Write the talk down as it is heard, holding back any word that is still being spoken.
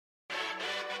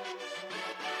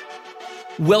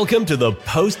Welcome to the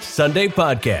Post Sunday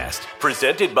Podcast,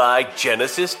 presented by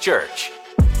Genesis Church.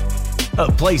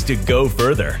 A place to go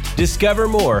further, discover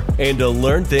more, and to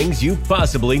learn things you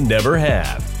possibly never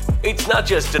have. It's not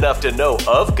just enough to know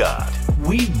of God.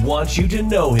 We want you to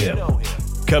know Him.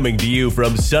 Coming to you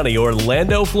from sunny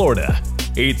Orlando, Florida,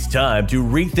 it's time to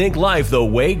rethink life the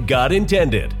way God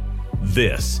intended.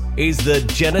 This is the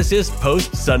Genesis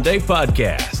Post Sunday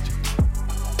Podcast.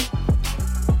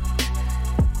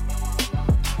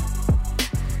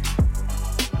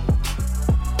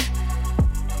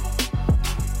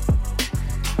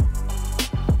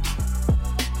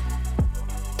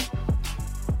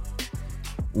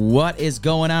 What is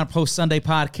going on, Post Sunday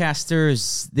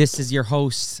podcasters? This is your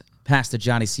host, Pastor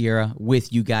Johnny Sierra,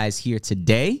 with you guys here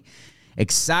today.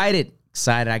 Excited.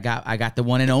 I got the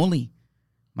one and only,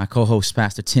 my co-host,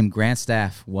 Pastor Tim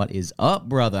Grandstaff. What is up,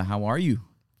 brother? How are you?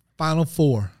 Final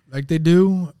four, like they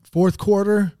do, fourth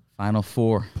quarter. Final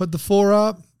four. Put the four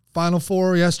up. Final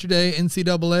four yesterday,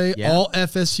 NCAA. Yeah. All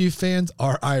FSU fans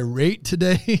are irate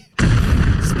today,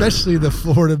 especially the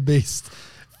Florida-based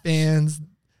fans.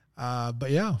 But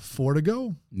yeah, 4 to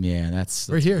go. Yeah, that's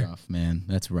here. rough, man.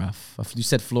 That's rough. You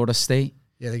said Florida State?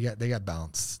 Yeah, they got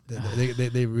bounced.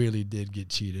 They really did get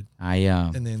cheated.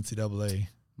 In the NCAA.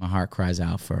 My heart cries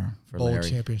out for Bowl Larry.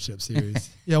 Championship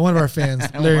Series. Yeah, one of our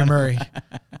fans, Larry Murray,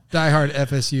 diehard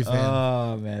FSU fan.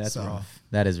 Oh man, that's rough.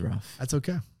 That is rough. That's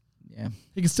okay. Yeah,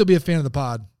 he can still be a fan of the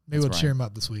pod. Maybe That's we'll cheer right. him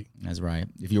up this week. That's right.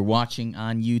 If you're watching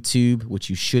on YouTube, which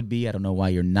you should be, I don't know why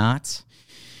you're not.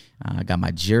 I got my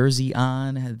jersey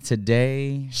on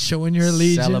today. Showing your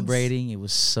allegiance. Celebrating. It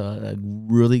was a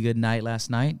really good night last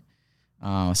night.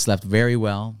 Slept very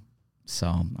well, so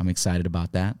I'm excited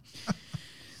about that.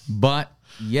 But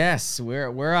yes,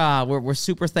 we're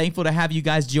super thankful to have you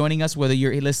guys joining us. Whether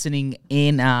you're listening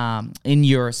in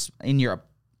your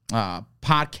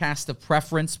podcast of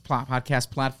preference, podcast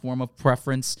platform of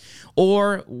preference,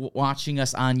 or watching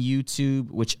us on YouTube,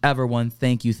 whichever one.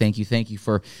 Thank you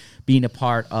for being a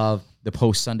part of the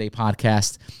Post Sunday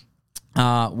Podcast.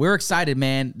 We're excited,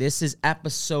 man. This is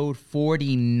episode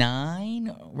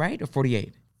 49, right? Or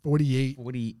 48?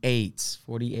 48.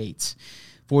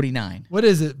 49. What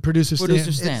is it, Producer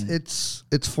Stan? It's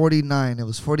 49. It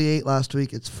was 48 last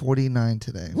week. It's 49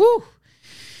 today. Woo!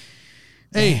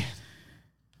 Hey,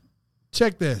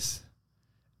 check this.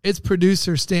 It's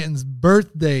Producer Stanton's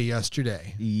birthday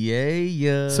yesterday.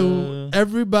 Yeah. So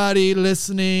everybody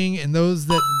listening and those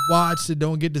that watch that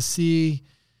don't get to see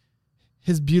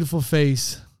his beautiful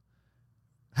face,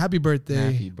 happy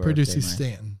birthday, Producer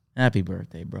Stanton. Happy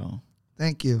birthday, bro.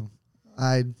 Thank you.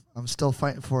 I'm still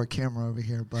fighting for a camera over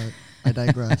here, but I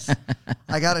digress.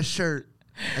 I got a shirt.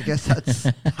 I guess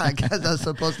that's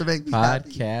supposed to make me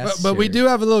happy. Podcast. But we do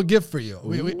have a little gift for you.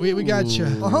 We got you.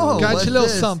 Oh, got what's you a little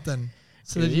this? something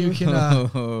so that you can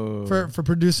for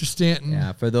Producer Stanton.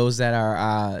 Yeah, for those that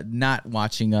are not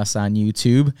watching us on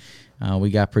YouTube, we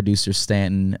got Producer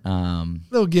Stanton.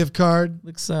 Little gift card.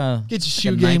 Looks Get your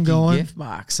shoe a game Nike going. gift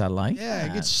box. I like. Yeah, that.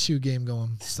 get your shoe game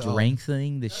going. So,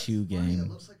 Strengthening the shoe game. It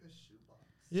looks like a shoebox.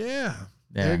 yeah,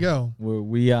 there you go.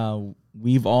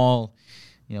 We've all,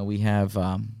 we have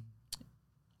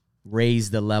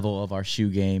raised the level of our shoe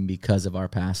game because of our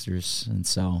pastors, and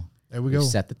so There we we've go.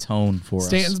 set the tone for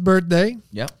Stanton's us. birthday.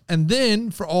 Yep. And then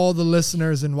for all the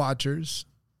listeners and watchers,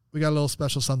 we got a little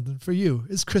special something for you.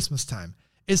 It's Christmas time.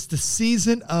 It's the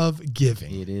season of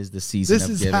giving. It is the season This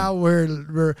of is giving. how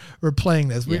we're playing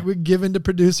this. Yeah. We're giving to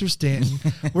Producer Stanton.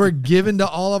 We're giving to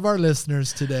all of our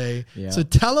listeners today. Yeah. So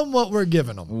tell them what we're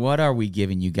giving them. What are we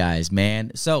giving you guys,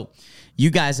 man? So you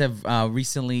guys have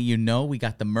recently, we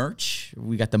got the merch.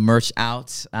 We got the merch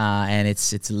out, and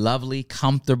it's lovely,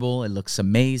 comfortable. It looks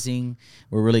amazing.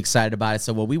 We're really excited about it.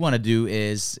 So what we want to do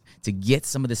is to get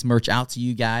some of this merch out to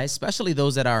you guys, especially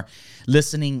those that are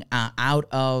listening out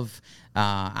of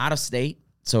state.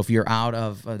 So if you're out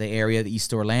of the area, the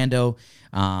East Orlando,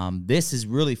 this is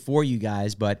really for you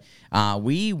guys. But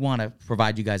we want to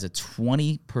provide you guys a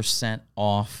 20%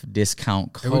 off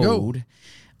discount There we go. code.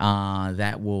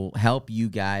 That will help you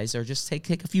guys, or just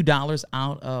take a few dollars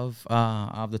out of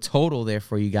the total there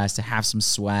for you guys to have some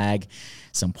swag,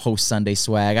 some Post Sunday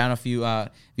swag. I don't know if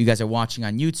you guys are watching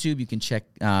on YouTube, you can check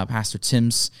Pastor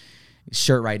Tim's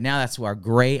shirt right now. That's our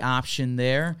gray option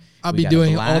there. I'll We be got a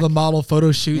doing black. all the model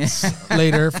photo shoots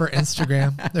later for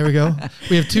Instagram. There we go.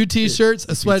 We have 2 T-shirts,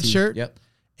 a sweatshirt. Yep.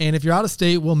 And if you're out of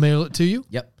state, we'll mail it to you.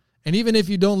 Yep. And even if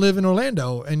you don't live in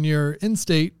Orlando and you're in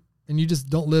state and you just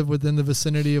don't live within the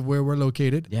vicinity of where we're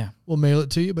located, Yeah. we'll mail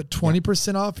it to you. But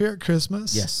 20% off here at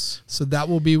Christmas. Yes. So that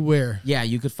will be where? Yeah,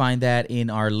 you could find that in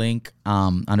our link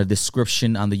on the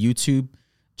description on the YouTube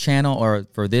channel or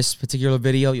for this particular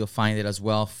video. You'll find it as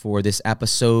well for this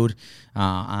episode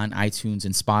on iTunes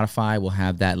and Spotify. We'll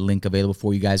have that link available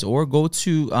for you guys, or go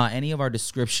to any of our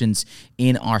descriptions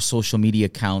in our social media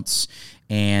accounts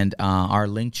and our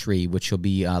link tree, which will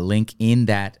be a link in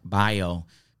that bio.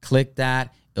 Click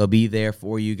that. It'll be there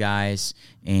for you guys.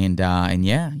 And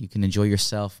yeah, you can enjoy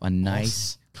yourself a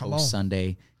nice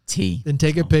Sunday tea. Then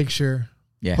take a picture,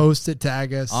 post it,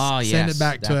 tag us, send it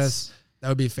back to us. That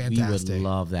would be fantastic. We would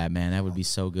love that, man. That would be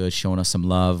so good, showing us some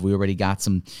love. We already got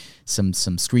some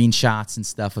screenshots and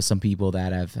stuff of some people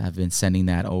that have been sending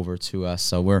that over to us.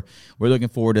 So we're looking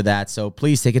forward to that. So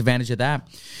please take advantage of that.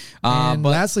 And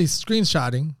lastly,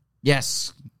 screenshotting.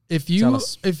 Yes. If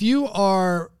you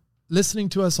are listening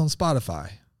to us on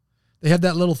Spotify, they have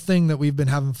that little thing that we've been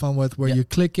having fun with where you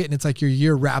click it and it's like your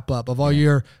year wrap up of all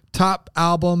your top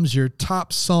albums, your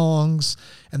top songs,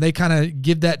 and they kind of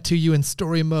give that to you in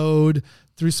story mode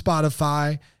through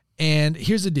Spotify. And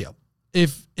here's the deal.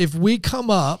 If we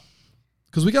come up,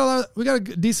 because we got a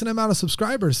decent amount of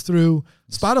subscribers through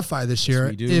Spotify this year. Yes,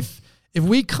 we do. If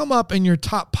we come up in your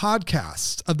top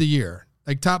podcasts of the year,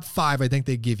 like top 5, I think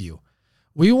they give you,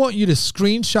 we want you to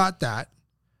screenshot that,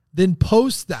 then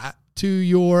post that to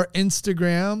your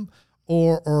Instagram,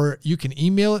 or you can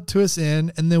email it to us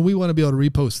and then we want to be able to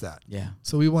repost that. Yeah.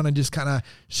 So we want to just kind of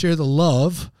share the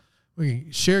love. We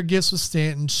can share gifts with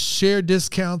Stanton, share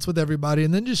discounts with everybody,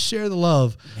 and then just share the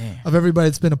love of everybody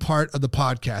that's been a part of the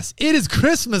podcast. It is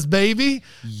Christmas, baby.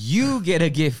 You get a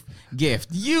gift.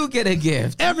 You get a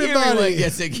gift. Everybody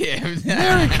gets a gift.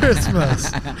 Merry Christmas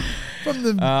from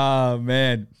the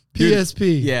man.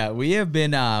 PSP. Yeah, we've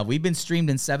been streamed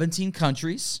in 17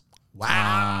 countries.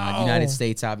 Wow. United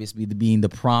States, obviously, being the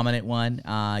prominent one.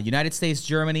 United States,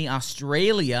 Germany,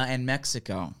 Australia, and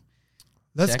Mexico.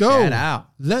 Let's Check go. that out.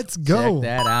 Let's go. Check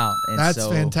that out. And that's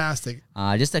fantastic.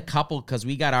 Just a couple, because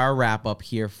we got our wrap up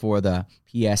here for the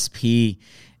PSP.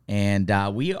 And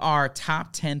we are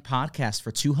top 10 podcast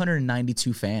for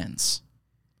 292 fans.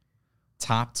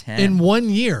 Top 10. In 1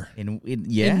 year. In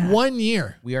 1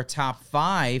 year. We are top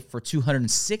 5 for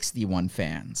 261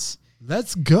 fans.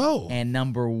 Let's go. And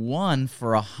number 1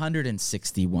 for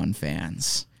 161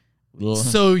 fans.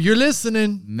 So you're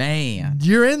listening. Man.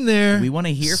 You're in there. We want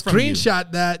to hear from you.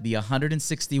 Screenshot that. The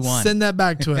 161. Send that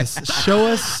back to us. Show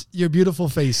us your beautiful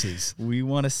faces. We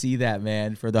want to see that,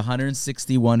 man. For the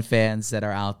 161 fans that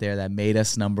are out there that made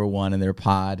us number 1 in their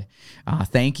pod.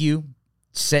 Thank you.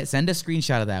 Send a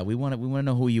screenshot of that. We want to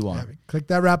know who you are. Click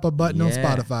that wrap up button on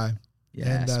Spotify.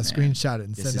 Yes, and screenshot it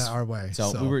and send that our way.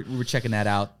 So we were checking that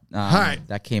out. All right.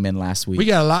 That came in last week. We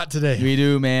got a lot today. We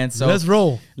do, man. So let's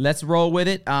roll. Let's roll with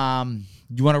it.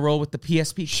 You want to roll with the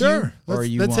PSP? Sure.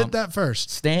 Let's hit that first.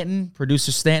 Stanton,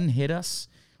 producer Stanton, hit us.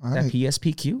 All that right.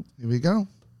 PSPQ. Here we go.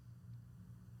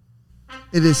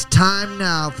 It is time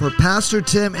now for Pastor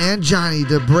Tim and Johnny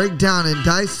to break down and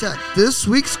dissect this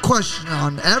week's question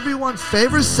on everyone's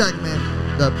favorite segment,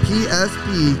 the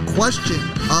PSP question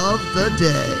of the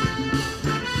day.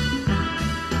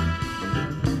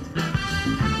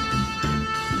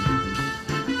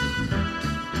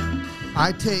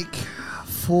 I take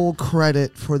full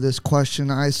credit for this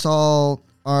question. I saw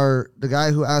the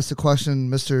guy who asked the question,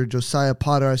 Mr. Josiah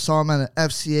Potter. I saw him at an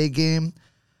FCA game.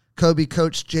 Kobe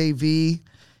coached JV.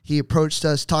 He approached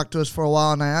us, talked to us for a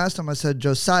while, and I asked him, I said,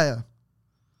 Josiah,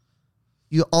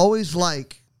 you always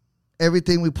like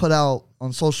everything we put out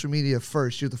on social media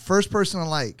first. You're the first person to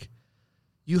like.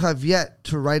 You have yet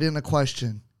to write in a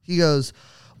question. He goes,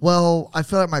 well, I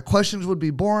feel like my questions would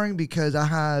be boring because I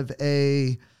have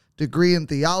a degree in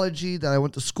theology that I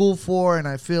went to school for, and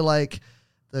I feel like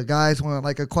the guys want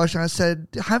like a question. I said,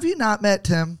 have you not met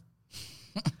Tim?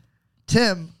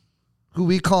 Tim, who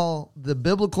we call the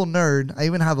biblical nerd. I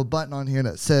even have a button on here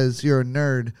that says you're a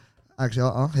nerd.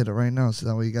 Actually, I'll hit it right now so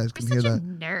that way you guys can hear that.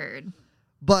 Nerd.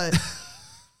 But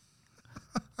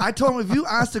I told him if you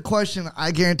asked a question,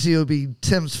 I guarantee it'll be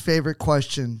Tim's favorite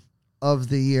question of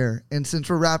the year. And since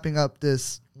we're wrapping up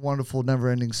this wonderful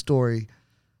never-ending story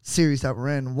series that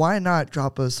we're in, why not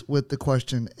drop us with the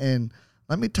question? And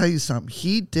let me tell you something.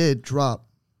 He did drop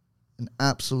an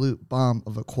absolute bomb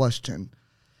of a question.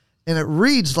 And it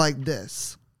reads like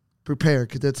this. Prepare,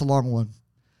 because it's a long one.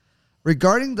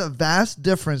 Regarding the vast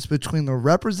difference between the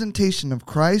representation of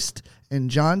Christ in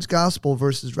John's gospel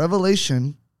versus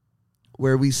Revelation,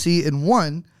 where we see in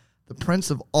one, the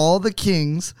prince of all the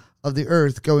kings of the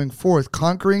earth going forth,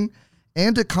 conquering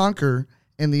and to conquer,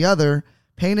 and the other,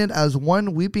 painted as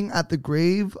one weeping at the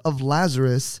grave of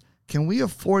Lazarus, can we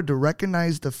afford to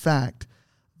recognize the fact,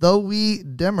 though we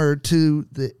demur to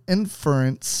the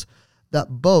inference that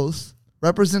both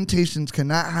representations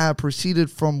cannot have proceeded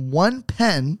from one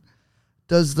pen,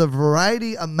 does the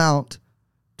variety amount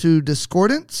to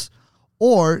discordance,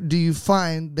 or do you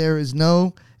find there is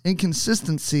no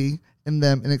inconsistency in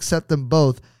them and accept them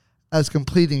both as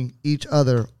completing each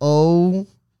other? Oh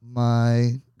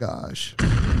my gosh.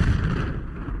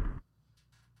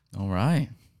 All right.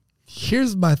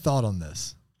 Here's my thought on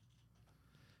this.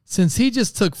 Since he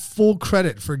just took full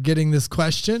credit for getting this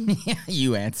question,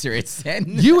 You answer it, Sten.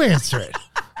 you answer it.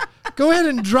 Go ahead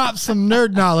and drop some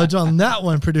nerd knowledge on that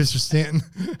one, Producer Stanton.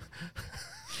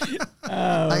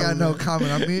 I got no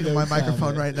comment. I'm muting my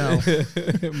microphone right now.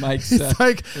 Mike's It's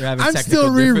like, we're having I'm technical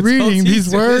still rereading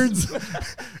difficulties. these words,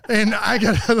 and I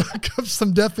got to look up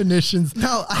some definitions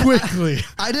quickly.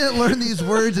 I didn't learn these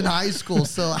words in high school,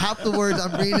 so half the words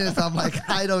I'm reading is I'm like,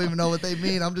 I don't even know what they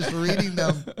mean. I'm just reading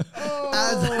them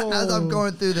as I'm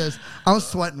going through this. I'm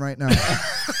sweating right now.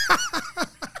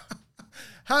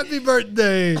 Happy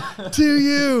birthday to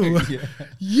you.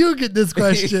 You get this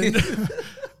question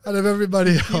out of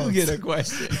everybody else. You get a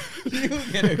question. You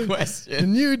get a question.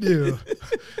 And you do.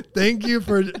 Thank you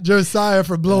for Josiah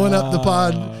for blowing up the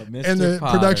pod Mr. in the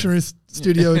Potter. production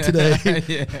studio today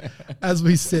Yeah. as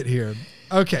we sit here.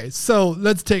 Okay, so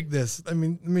let's take this. Let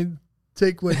me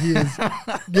take what he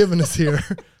has given us here.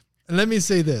 And let me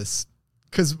say this,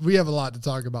 because we have a lot to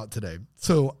talk about today.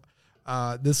 So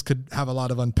this could have a lot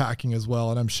of unpacking as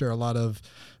well, and I'm sure a lot of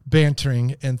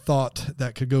bantering and thought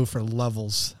that could go for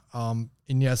levels.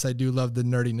 And yes, I do love the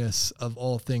nerdiness of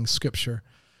all things Scripture.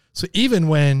 So even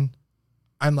when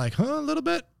I'm like, a little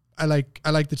bit, I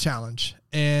like the challenge.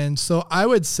 And so I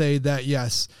would say that,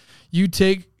 yes, you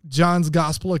take John's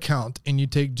gospel account and you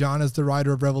take John as the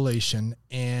writer of Revelation,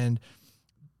 and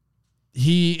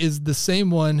he is the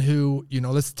same one who,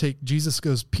 let's take Jesus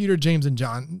goes, Peter, James, and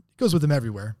John, goes with him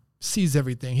everywhere, sees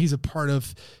everything. He's a part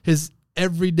of his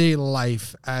everyday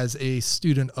life as a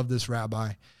student of this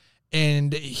rabbi.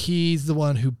 And he's the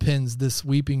one who pins this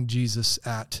weeping Jesus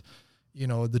at,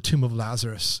 the tomb of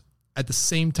Lazarus. At the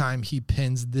same time, he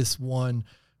pins this one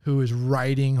who is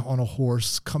riding on a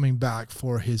horse, coming back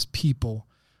for his people,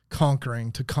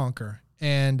 conquering to conquer.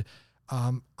 And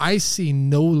I see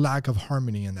no lack of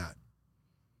harmony in that.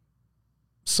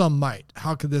 Some might.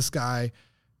 How could this guy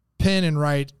pen and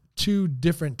write two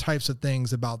different types of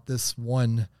things about this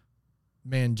one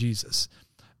man, Jesus?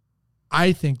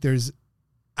 I think there's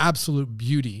absolute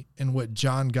beauty in what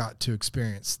John got to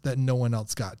experience that no one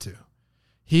else got to.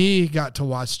 He got to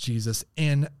watch Jesus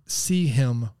and see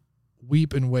him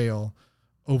weep and wail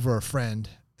over a friend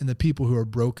and the people who are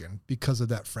broken because of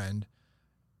that friend.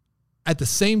 At the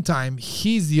same time,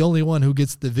 he's the only one who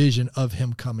gets the vision of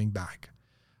him coming back.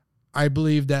 I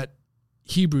believe that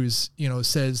Hebrews,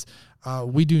 says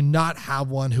we do not have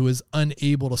one who is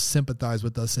unable to sympathize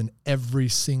with us in every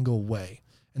single way.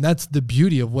 And that's the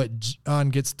beauty of what John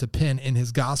gets to pen in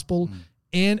his gospel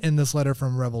and in this letter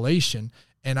from Revelation.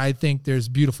 And I think there's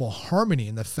beautiful harmony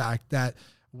in the fact that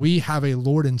we have a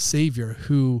Lord and Savior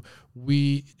who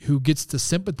gets to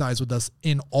sympathize with us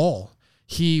in all.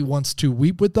 He wants to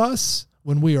weep with us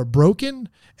when we are broken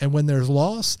and when there's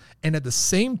loss. And at the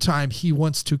same time, he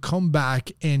wants to come back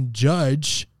and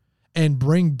judge and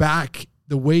bring back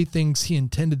the way things he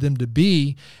intended them to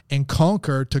be and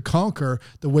conquer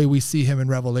the way we see him in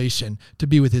Revelation to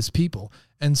be with his people.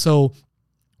 And so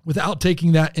without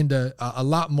taking that into a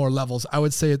lot more levels, I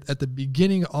would say at the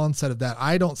beginning onset of that,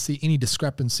 I don't see any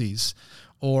discrepancies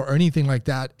or anything like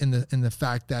that in the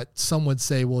fact that some would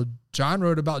say, well, John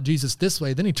wrote about Jesus this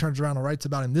way, then he turns around and writes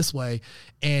about him this way,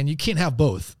 and you can't have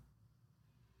both.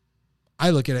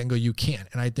 I look at it and go, you can't.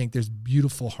 And I think there's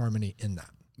beautiful harmony in that.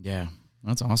 Yeah,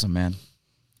 that's awesome, man.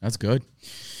 That's good.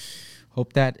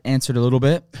 Hope that answered a little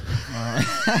bit.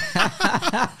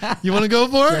 You want to go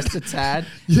for it? Just a tad.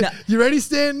 You ready,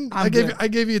 Stan? I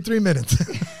gave you 3 minutes.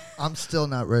 I'm still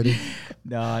not ready.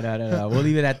 No. We'll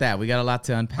leave it at that. We got a lot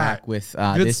to unpack with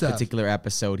this stuff. particular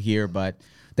episode here, but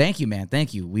thank you, man.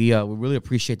 Thank you. We really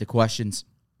appreciate the questions.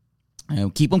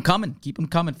 Keep them coming. Keep them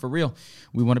coming for real.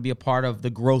 We want to be a part of the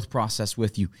growth process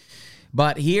with you.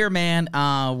 But here, man,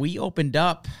 we opened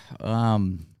up a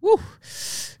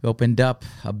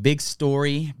big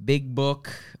story, big book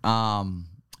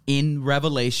in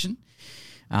Revelation.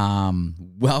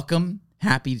 Welcome.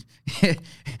 Happy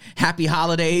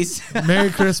holidays. Merry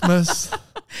Christmas.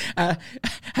 I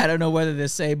don't know whether to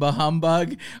say bah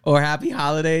humbug or happy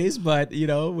holidays, but,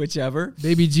 whichever.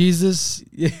 Baby Jesus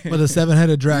with a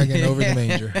 7-headed dragon over the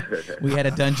manger. We had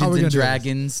a Dungeons and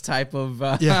Dragons type of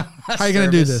yeah. How are you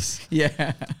going to do this?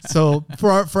 Yeah. So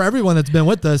for everyone that's been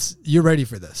with us, you're ready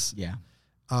for this. Yeah.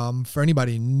 For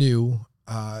anybody new,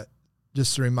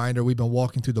 just a reminder, we've been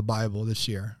walking through the Bible this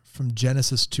year from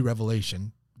Genesis to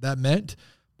Revelation. That meant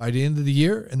by the end of the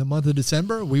year, in the month of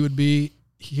December, we would be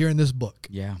here in this book.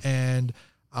 Yeah. And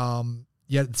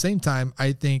yet at the same time,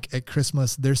 I think at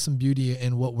Christmas, there's some beauty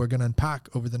in what we're going to unpack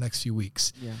over the next few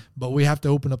weeks. Yeah. But we have to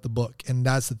open up the book. And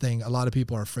that's the thing. A lot of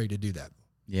people are afraid to do that.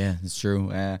 Yeah, it's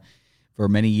true. For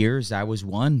many years, I was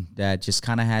one that just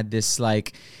kind of had this,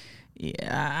 like,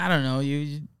 I don't know,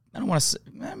 I don't want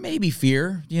to, maybe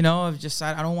fear, of just,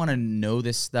 I don't want to know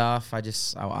this stuff.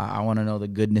 I want to know the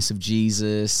goodness of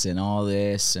Jesus and all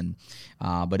this. And,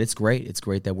 but it's great. It's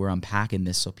great that we're unpacking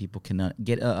this so people can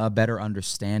get a better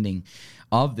understanding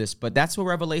of this. But that's what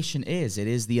Revelation is. It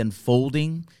is the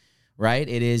unfolding, right?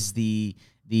 It is the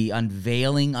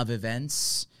unveiling of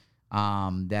events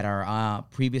that are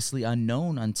previously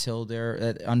unknown until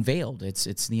they're unveiled.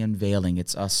 It's the unveiling.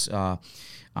 It's us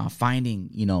finding,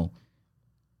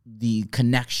 the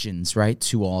connections, right,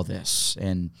 to all this.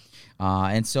 And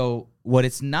so what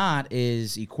it's not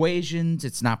is equations,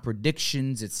 it's not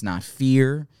predictions, it's not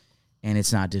fear, and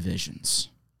it's not divisions.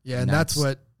 Yeah, and that's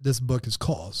what this book is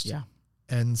called. Yeah.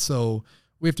 And so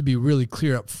we have to be really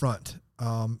clear up front.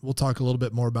 We'll talk a little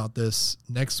bit more about this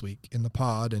next week in the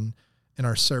pod and in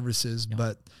our services,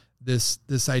 but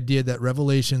this idea that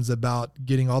Revelation's about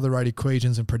getting all the right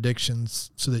equations and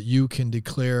predictions so that you can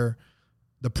declare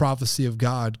the prophecy of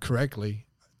God correctly.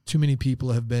 Too many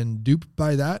people have been duped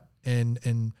by that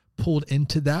and pulled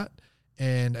into that,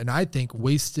 and I think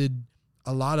wasted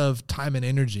a lot of time and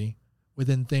energy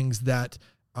within things that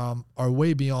are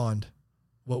way beyond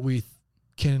what we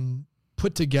can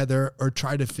put together or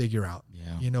try to figure out.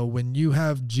 Yeah. When you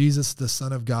have Jesus, the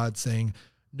Son of God, saying,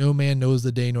 "No man knows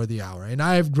the day nor the hour." And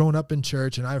I've grown up in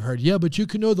church and I've heard, yeah, but you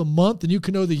can know the month and you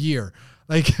can know the year.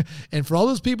 And for all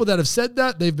those people that have said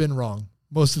that, they've been wrong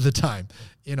most of the time.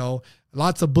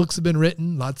 Lots of books have been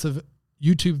written, lots of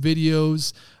YouTube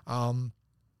videos.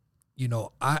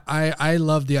 I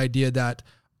love the idea that,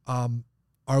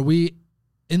 are we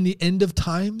in the end of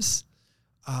times?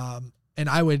 And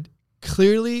I would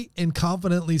clearly and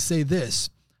confidently say this: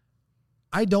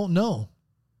 I don't know.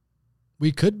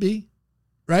 We could be.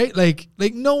 Right? Like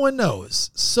no one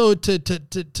knows. So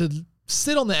to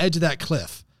sit on the edge of that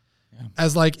cliff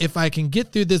as like, if I can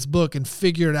get through this book and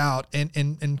figure it out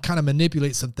and kind of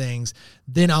manipulate some things,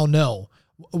 then I'll know.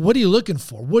 What are you looking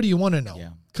for? What do you want to know?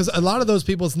 Because a lot of those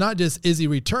people, it's not just, is he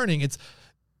returning? It's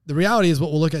the reality is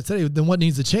what we'll look at today. Then what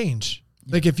needs to change?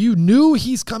 Yeah. Like if you knew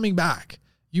he's coming back,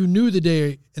 you knew the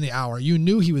day and the hour, you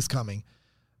knew he was coming,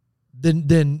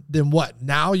 then what?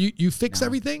 Now you fix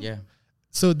everything? Yeah.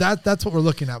 So that's what we're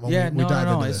looking at when we dive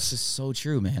into this. It's just so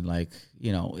true, man. Like,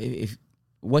 if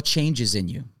what changes in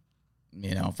you?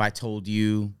 If I told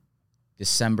you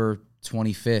December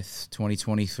 25th,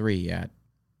 2023 at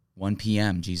 1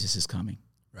 p.m. Jesus is coming.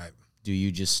 Right. Do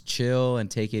you just chill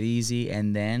and take it easy,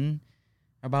 and then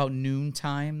about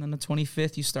noontime on the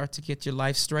 25th you start to get your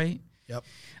life straight? Yep.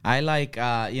 I like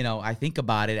I think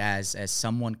about it as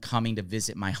someone coming to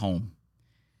visit my home.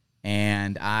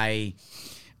 And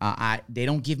they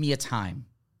don't give me a time,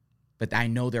 but I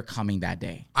know they're coming that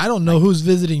day. I don't know who's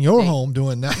visiting your home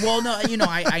doing that. Well, no,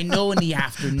 I know in the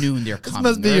afternoon they're coming.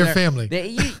 This must be your family.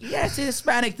 Yeah, it's a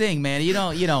Hispanic thing, man.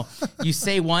 You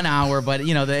say 1 hour, but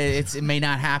it may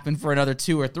not happen for another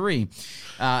 2 or 3.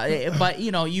 But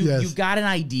you've got an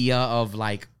idea of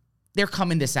like, they're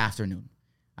coming this afternoon.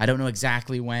 I don't know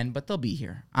exactly when, but they'll be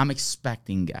here. I'm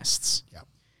expecting guests. Yep.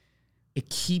 It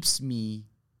keeps me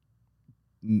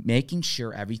making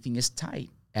sure everything is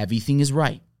tight, everything is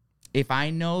right. If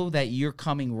I know that you're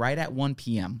coming right at 1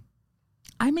 p.m.,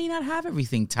 I may not have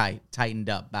everything tightened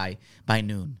up by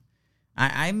noon.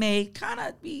 I may kind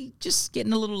of be just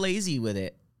getting a little lazy with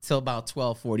it till about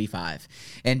 12:45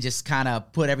 and just kind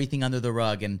of put everything under the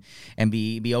rug and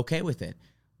be okay with it.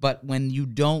 But when you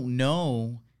don't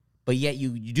know, but yet you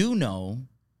do know,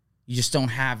 you just don't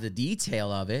have the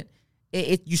detail of it,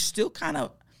 you still kind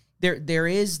of, there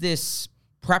is this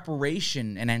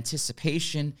preparation and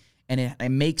anticipation, and it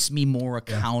makes me more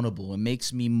accountable. Yeah. It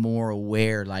makes me more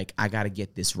aware, like, I got to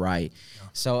get this right. Yeah.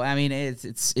 So, I mean,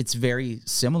 it's very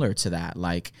similar to that.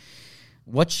 Like,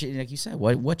 like you said,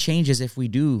 what changes if we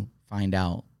do find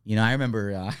out? I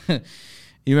remember,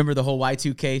 you remember the whole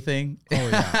Y2K thing? Oh,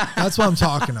 yeah. That's what I'm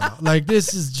talking about. Like,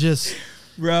 this is just...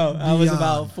 Bro, I was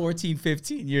about 14,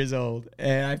 15 years old,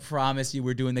 and I promise you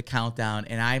we're doing the countdown,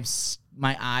 and I'm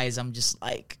just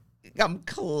like, I'm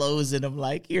closing. I'm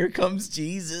like, here comes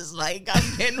Jesus. Like,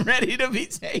 I'm getting ready to be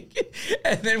taken.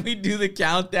 And then we do the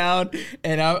countdown,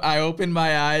 and I open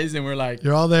my eyes, and we're like,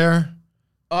 you're all there.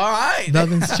 All right.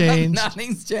 Nothing's changed.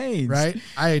 Nothing's changed. Right?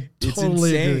 I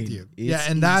totally agree with you.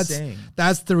 And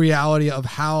that's the reality of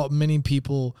how many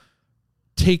people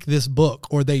take this book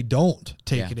or they don't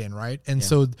take it in, right? And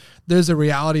so there's a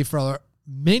reality for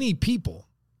many people,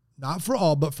 not for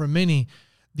all, but for many.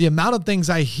 The amount of things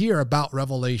I hear about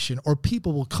Revelation, or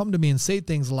people will come to me and say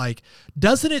things like,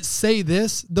 doesn't it say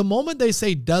this? The moment they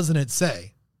say, doesn't it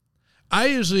say? I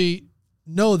usually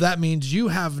know that means you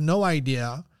have no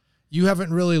idea. You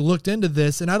haven't really looked into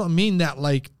this. And I don't mean that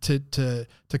like to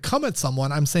come at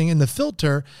someone. I'm saying in the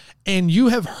filter, and you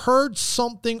have heard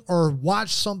something or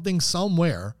watched something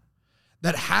somewhere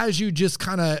that has you just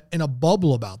kind of in a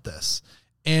bubble about this.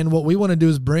 And what we want to do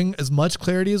is bring as much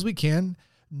clarity as we can.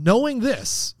 Knowing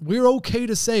this, we're okay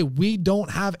to say we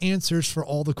don't have answers for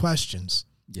all the questions.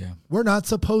 Yeah. We're not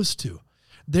supposed to.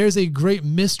 There's a great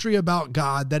mystery about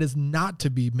God that is not to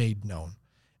be made known.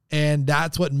 And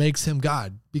that's what makes him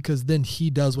God, because then he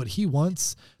does what he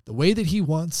wants, the way that he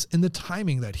wants, and the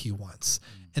timing that he wants.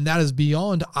 And that is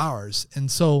beyond ours. And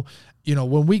so,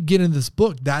 when we get in this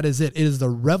book, that is it. It is the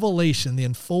revelation, the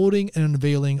unfolding and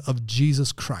unveiling of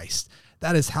Jesus Christ.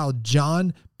 That is how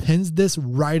John pins this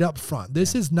right up front.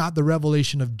 This is not the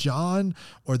revelation of John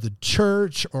or the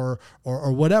church or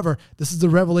whatever. This is the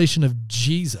revelation of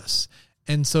Jesus.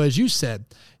 And so, as you said,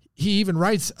 he even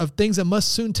writes of things that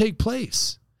must soon take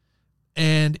place.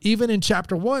 And even in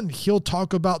chapter 1, he'll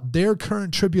talk about their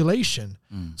current tribulation.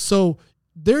 So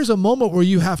there's a moment where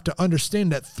you have to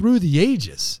understand that through the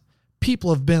ages,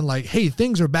 people have been like, hey,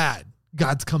 things are bad.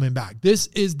 God's coming back. This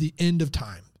is the end of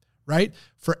time, right?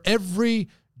 For every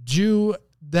Jew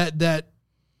that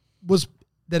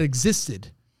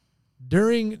existed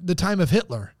during the time of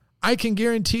Hitler, I can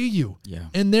guarantee you,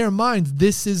 in their minds,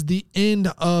 this is the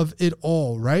end of it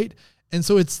all, right? And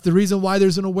so it's the reason why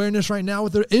there's an awareness right now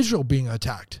with Israel being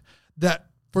attacked, that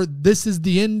for this is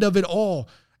the end of it all.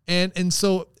 And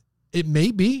so it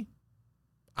may be,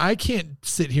 I can't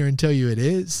sit here and tell you it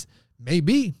is,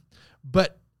 maybe,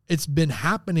 but it's been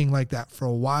happening like that for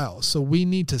a while. So we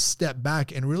need to step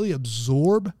back and really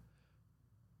absorb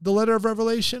the letter of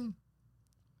Revelation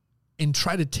and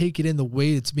try to take it in the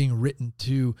way it's being written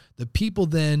to the people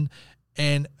then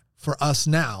and for us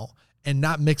now, and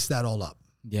not mix that all up.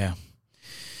 Yeah.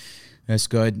 That's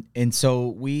good. And so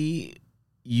we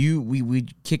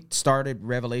kick-started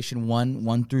Revelation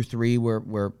 1 through 3,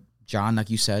 where John, like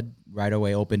you said, right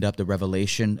away opened up the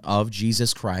revelation of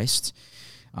Jesus Christ.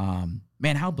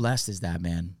 Man, how blessed is that,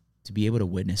 man, to be able to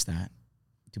witness that,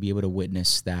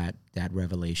 that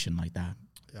revelation like that.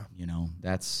 Yeah.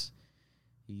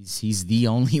 He's the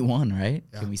only one, right?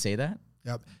 Yeah. Can we say that?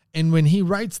 Yep. And when he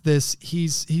writes this,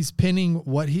 he's pinning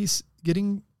what he's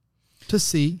getting to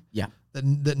see. Yeah.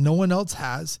 That no one else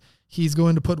has. He's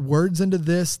going to put words into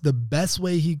this the best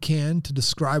way he can to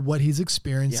describe what he's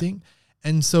experiencing. Yeah.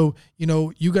 And so,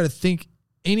 you got to think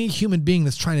any human being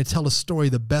that's trying to tell a story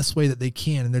the best way that they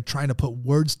can, and they're trying to put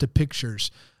words to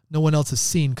pictures no one else has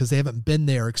seen because they haven't been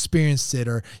there or experienced it,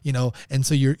 or, and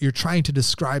so you're trying to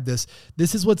describe this.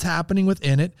 This is what's happening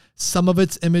within it. Some of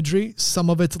it's imagery, some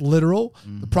of it's literal.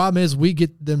 The problem is we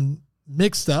get them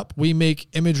mixed up. We make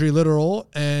imagery literal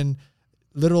and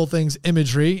literal things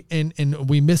imagery, and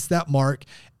we miss that mark.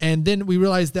 And then we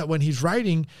realize that when he's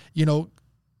writing,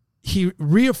 he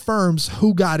reaffirms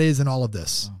who God is in all of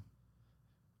this. Oh.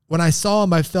 When I saw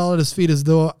him, I fell at his feet as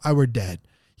though I were dead.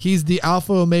 He's the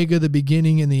Alpha, Omega, the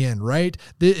beginning and the end, right?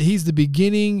 He's the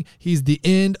beginning. He's the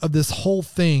end of this whole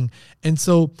thing. And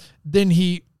so then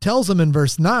he tells him in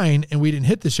verse 9, and we didn't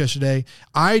hit this yesterday,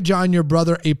 I, John, your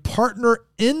brother, a partner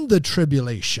in the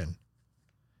tribulation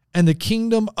and the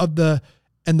kingdom of the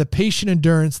patient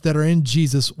endurance that are in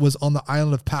Jesus, was on the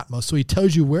island of Patmos. So he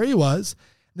tells you where he was.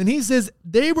 Then he says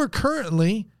they were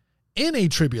currently in a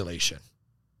tribulation.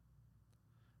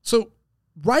 So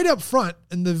right up front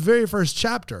in the very first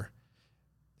chapter,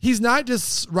 he's not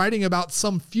just writing about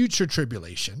some future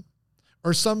tribulation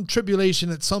or some tribulation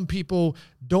that some people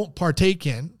don't partake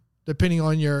in, depending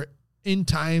on your end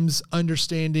times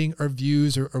understanding or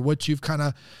views or what you've kind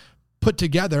of put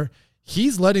together.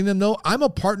 He's letting them know, I'm a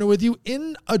partner with you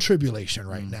in a tribulation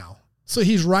right now. So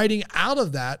he's writing out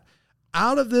of that,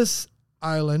 out of this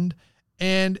island.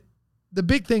 And the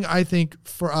big thing I think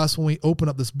for us when we open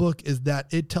up this book is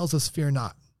that it tells us fear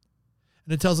not.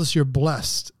 And it tells us you're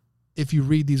blessed if you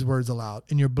read these words aloud,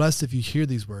 and you're blessed if you hear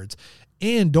these words.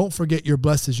 And don't forget you're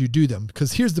blessed as you do them,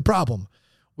 because here's the problem.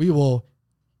 We will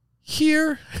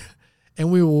hear and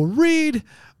we will read,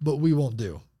 but we won't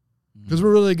do. Because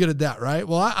we're really good at that, right?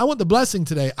 Well, I want the blessing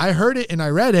today. I heard it and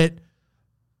I read it,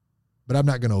 but I'm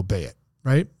not going to obey it,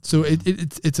 right? So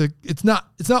it's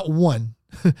not one.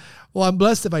 Well, I'm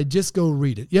blessed if I just go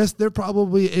read it. Yes, there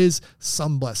probably is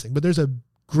some blessing, but there's a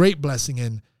great blessing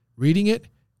in reading it,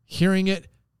 hearing it,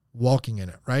 walking in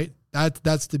it, right?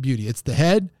 That's the beauty. It's the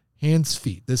head, hands,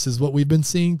 feet. This is what we've been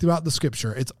seeing throughout the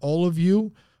scripture. It's all of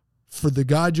you for the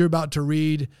God you're about to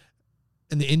read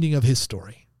and the ending of his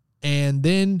story. And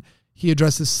then he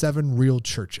addresses 7 real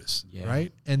churches,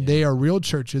 right? And they are real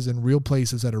churches in real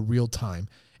places at a real time.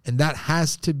 And that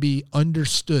has to be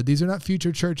understood. These are not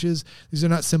future churches. These are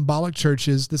not symbolic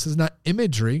churches. This is not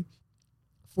imagery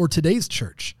for today's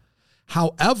church.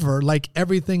 However, like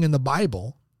everything in the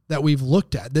Bible that we've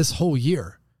looked at this whole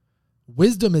year,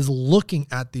 wisdom is looking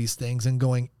at these things and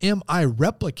going, am I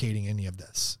replicating any of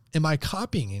this? Am I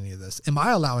copying any of this? Am I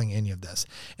allowing any of this?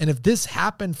 And if this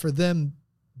happened for them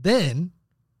then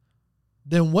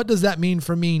what does that mean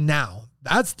for me now?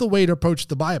 That's the way to approach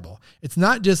the Bible. It's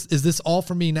not just, is this all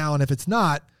for me now? And if it's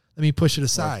not, let me push it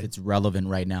aside. It's relevant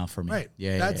right now for me. Right.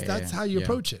 That's how you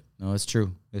approach it. No, it's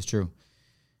true. It's true.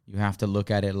 You have to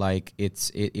look at it like it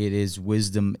is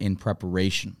wisdom in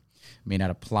preparation. It may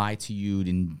not apply to you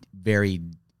in very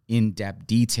in-depth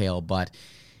detail, but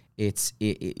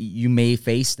you may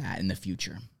face that in the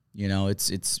future. You know,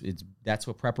 it's that's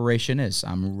what preparation is.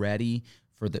 I'm ready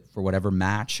for whatever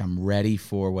match. I'm ready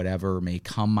for whatever may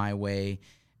come my way,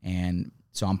 and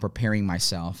so I'm preparing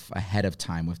myself ahead of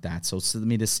time with that. So let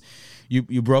me just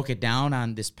you broke it down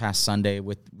on this past Sunday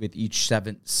with each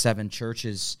seven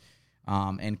churches.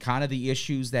 And kind of the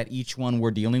issues that each one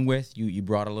were dealing with. You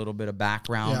brought a little bit of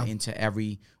background into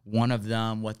every one of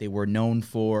them, what they were known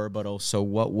for, but also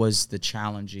what was the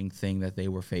challenging thing that they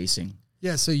were facing.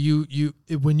 Yeah, so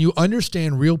when you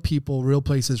understand real people, real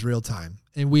places, real time,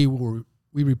 and we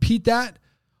repeat that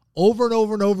over and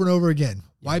over and over and over again.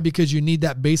 Why? Because you need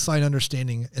that baseline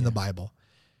understanding in the Bible.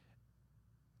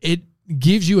 It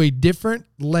gives you a different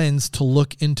lens to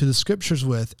look into the scriptures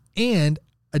with and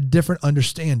a different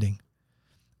understanding.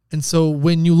 And so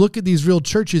when you look at these real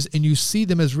churches and you see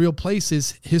them as real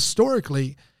places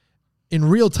historically in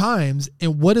real times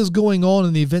and what is going on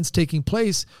in the events taking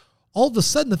place, all of a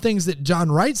sudden the things that John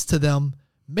writes to them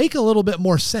make a little bit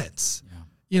more sense. Yeah.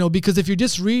 You know, because if you're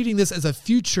just reading this as a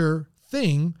future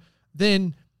thing,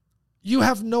 then you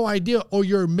have no idea, or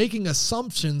you're making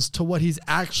assumptions to what he's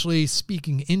actually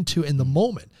speaking into in the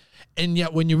moment. And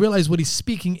yet when you realize what he's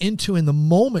speaking into in the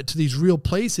moment to these real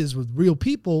places with real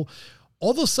people, all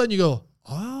of a sudden you go,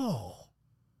 oh,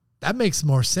 that makes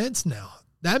more sense now.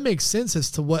 That makes sense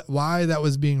as to why that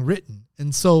was being written.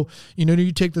 And so,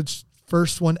 you take the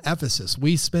first one, Ephesus.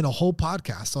 We spent a whole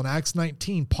podcast on Acts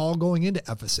 19, Paul going into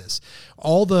Ephesus,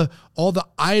 all the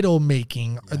idol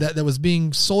making that was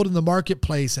being sold in the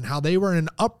marketplace, and how they were in an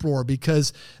uproar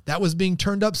because that was being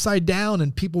turned upside down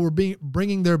and people were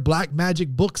bringing their black magic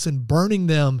books and burning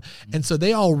them. And so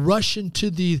they all rush into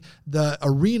the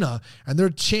arena and they're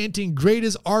chanting, "Great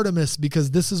is Artemis,"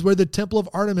 because this is where the temple of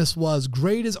Artemis was.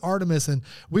 Great is Artemis. And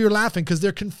we were laughing because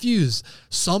they're confused.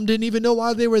 Some didn't even know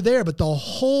why they were there, but the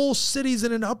whole city's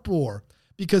in an uproar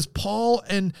because Paul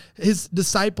and his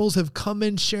disciples have come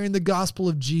in sharing the gospel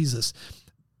of Jesus.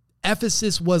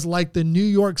 Ephesus was like the New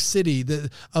York City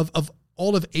of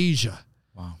all of Asia.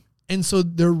 Wow. And so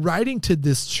they're writing to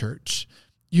this church.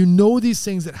 These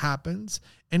things that happens.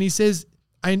 And he says,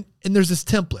 and there's this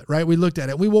template, right? We looked at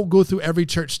it. We won't go through every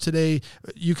church today.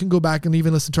 You can go back and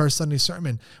even listen to our Sunday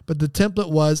sermon. But the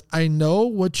template was, I know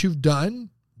what you've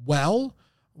done well,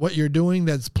 what you're doing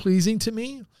that's pleasing to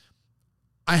me.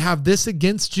 I have this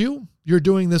against you. You're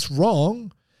doing this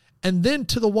wrong. And then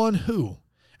to the one who.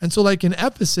 And so like in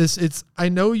Ephesus, it's, I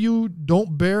know you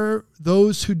don't bear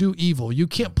those who do evil. You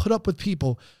can't put up with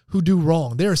people who do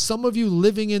wrong. There are some of you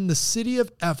living in the city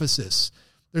of Ephesus.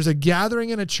 There's a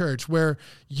gathering in a church where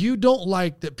you don't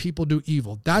like that people do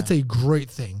evil. That's a great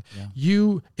thing. Yeah.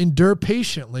 You endure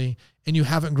patiently and you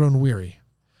haven't grown weary.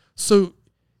 So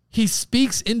he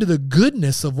speaks into the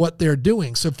goodness of what they're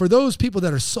doing. So for those people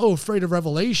that are so afraid of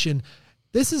revelation,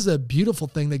 this is a beautiful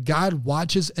thing that God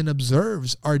watches and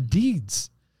observes our deeds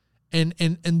and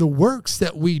the works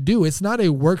that we do. It's not a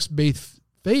works-based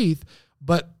faith,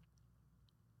 but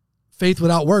faith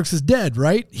without works is dead,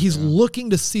 right? He's looking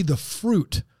to see the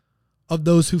fruit of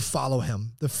those who follow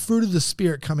him, the fruit of the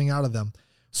Spirit coming out of them.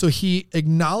 So he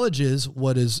acknowledges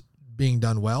what is being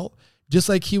done well, just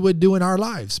like he would do in our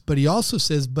lives. But he also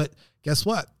says, but guess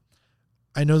what?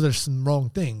 I know there's some wrong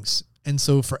things. And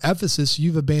so for Ephesus,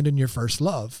 you've abandoned your first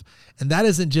love. And that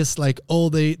isn't just like, oh,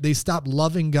 they stopped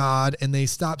loving God and they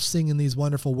stopped singing these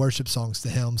wonderful worship songs to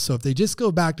him. So if they just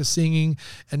go back to singing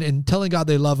and telling God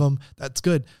they love him, that's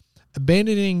good.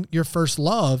 Abandoning your first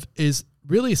love is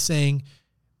really saying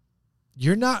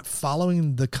you're not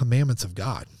following the commandments of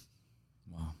God.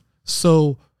 Wow.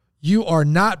 So you are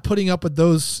not putting up with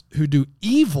those who do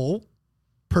evil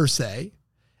per se,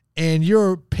 and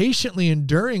you're patiently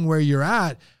enduring where you're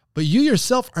at, but you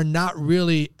yourself are not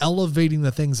really elevating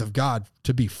the things of God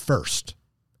to be first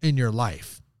in your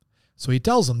life. So he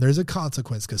tells them there's a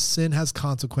consequence, because sin has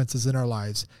consequences in our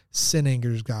lives. Sin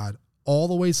angers God. All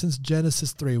the way since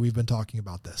Genesis 3, we've been talking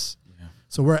about this. Yeah.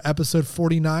 So we're at episode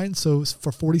 49. So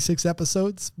for 46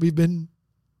 episodes, we've been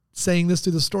saying this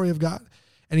through the story of God.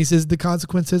 And he says, the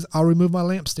consequence is, I'll remove my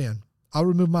lampstand. I'll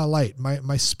remove my light,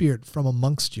 my spirit from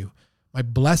amongst you, my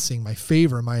blessing, my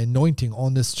favor, my anointing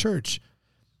on this church.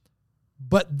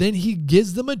 But then he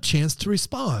gives them a chance to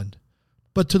respond.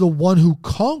 But to the one who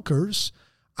conquers,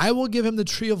 I will give him the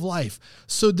tree of life.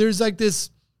 So there's like this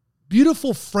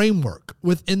beautiful framework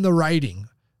within the writing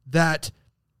that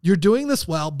you're doing this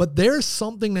well, but there's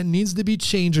something that needs to be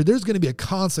changed, or there's going to be a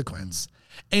consequence.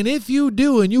 And if you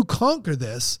do and you conquer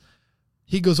this,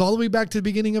 he goes all the way back to the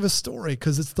beginning of a story,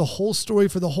 because it's the whole story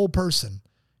for the whole person.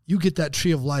 You get that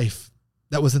tree of life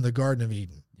that was in the Garden of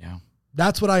Eden. Yeah.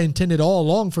 That's what I intended all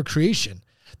along for creation,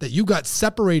 that you got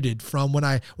separated from when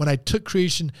I took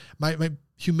creation, my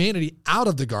humanity out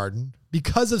of the garden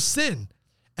because of sin.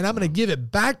 And I'm going to give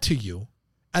it back to you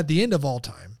at the end of all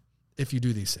time if you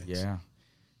do these things. Yeah.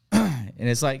 And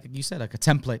it's like you said, like a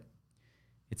template.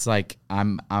 It's like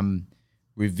I'm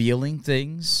revealing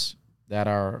things that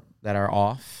are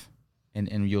off,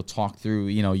 and you'll talk through,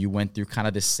 you went through kind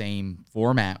of the same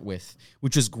format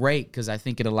which is great, because I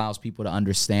think it allows people to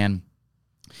understand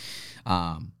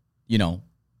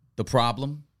the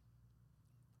problem,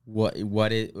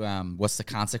 what's the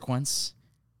consequence,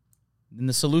 and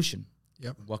the solution.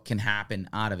 Yep. What can happen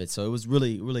out of it. So it was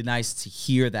really, really nice to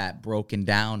hear that broken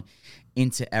down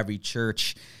into every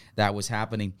church that was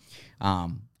happening.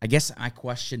 I guess my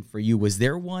question for you, was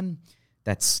there one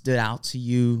that stood out to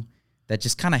you that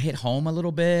just kind of hit home a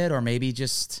little bit, or maybe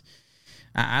just,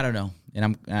 I don't know.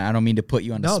 And I don't mean to put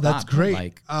you on the spot. No, that's great.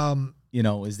 Like,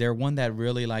 is there one that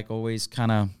really like always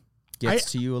kind of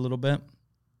gets to you a little bit?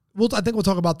 Well, I think we'll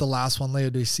talk about the last one,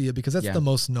 Laodicea, because that's the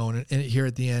most known here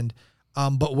at the end.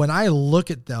 But when I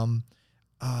look at them,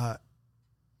 I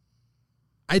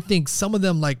think some of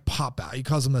them like pop out. He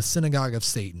calls them a synagogue of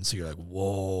Satan. So you're like,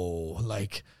 whoa,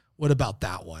 like, what about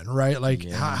that one, right? Like,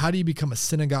 how do you become a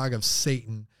synagogue of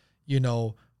Satan,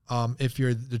 if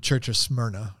you're the church of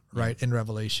Smyrna, right, in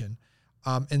Revelation?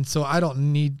 And so I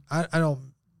don't mean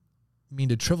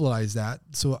to trivialize that.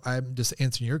 So I'm just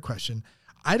answering your question.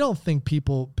 I don't think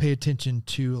people pay attention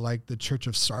to like the church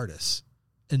of Sardis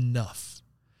enough.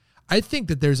 I think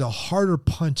that there's a harder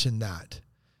punch in that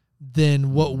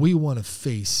than what we want to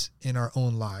face in our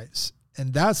own lives.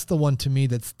 And that's the one to me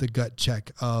that's the gut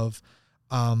check of,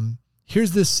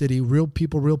 here's this city, real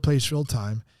people, real place, real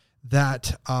time,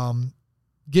 that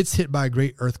gets hit by a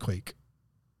great earthquake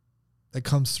that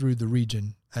comes through the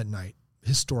region at night,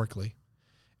 historically,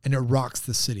 and it rocks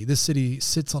the city. This city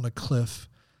sits on a cliff.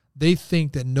 They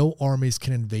think that no armies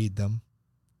can invade them.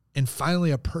 And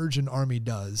finally, a Persian army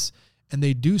does. And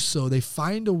they do so. They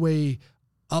find a way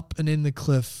up and in the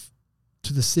cliff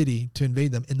to the city to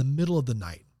invade them in the middle of the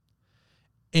night.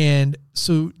 And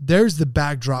so there's the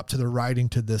backdrop to the writing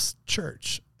to this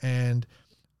church. And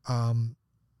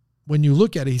when you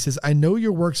look at it, he says, I know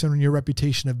your works and your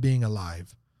reputation of being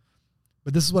alive,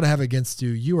 but this is what I have against you.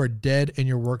 You are dead and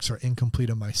your works are incomplete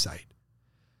in my sight.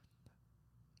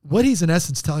 What he's in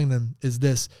essence telling them is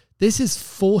this is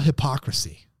full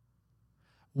hypocrisy.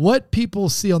 What people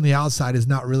see on the outside is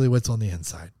not really what's on the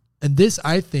inside. And this,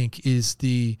 I think, is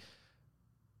the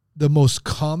most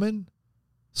common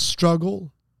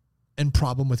struggle and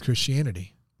problem with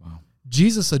Christianity. Wow.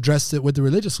 Jesus addressed it with the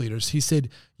religious leaders. He said,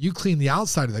 you clean the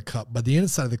outside of the cup, but the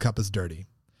inside of the cup is dirty.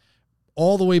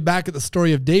 All the way back at the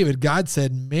story of David, God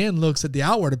said, man looks at the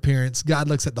outward appearance, God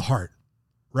looks at the heart,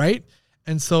 right?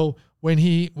 And so when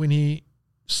he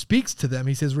speaks to them,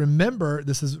 he says, remember,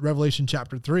 this is Revelation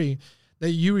chapter 3,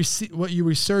 that you receive what you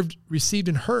received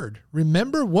and heard.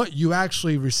 Remember what you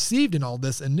actually received in all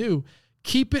this and knew.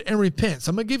 Keep it and repent.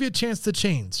 So I'm going to give you a chance to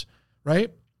change,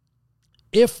 right?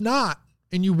 If not,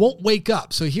 and you won't wake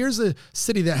up. So here's a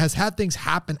city that has had things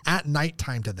happen at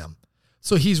nighttime to them.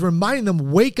 So he's reminding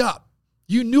them, wake up.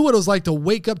 You knew what it was like to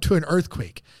wake up to an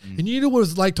earthquake. And you knew what it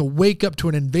was like to wake up to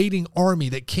an invading army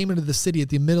that came into the city at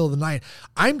the middle of the night.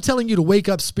 I'm telling you to wake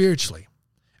up spiritually.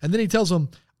 And then he tells them,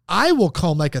 I will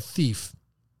come like a thief,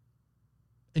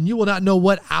 and you will not know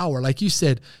what hour. Like you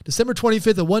said, December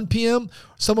 25th at 1 p.m.,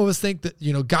 some of us think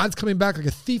that, God's coming back like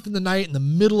a thief in the night, in the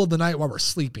middle of the night while we're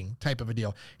sleeping type of a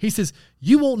deal. He says,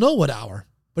 you won't know what hour.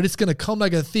 but it's going to come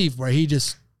like a thief where he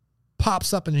just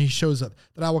pops up and he shows up,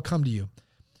 that I will come to you.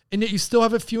 And yet you still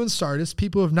have a few in Sardis,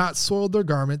 people who have not soiled their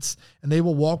garments, and they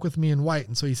will walk with me in white.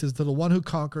 And so he says, to the one who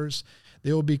conquers,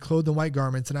 they will be clothed in white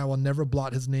garments, and I will never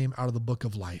blot his name out of the book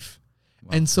of life.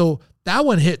 Wow. And so that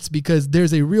one hits because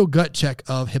there's a real gut check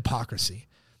of hypocrisy.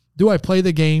 Do I play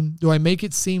the game? Do I make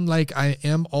it seem like I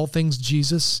am all things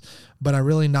Jesus, but I'm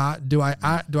really not? Do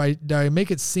I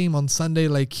make it seem on Sunday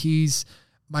like he's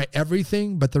my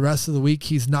everything, but the rest of the week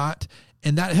he's not?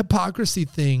 And that hypocrisy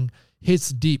thing hits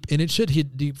deep, and it should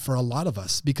hit deep for a lot of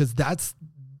us, because that's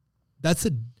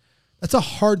a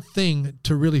hard thing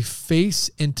to really face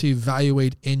and to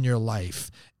evaluate in your life.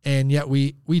 And yet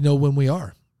we know when we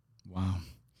are. Wow.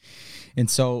 And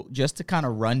so just to kind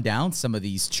of run down some of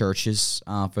these churches,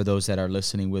 for those that are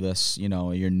listening with us,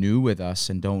 you're new with us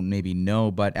and don't maybe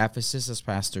know, but Ephesus, as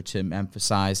Pastor Tim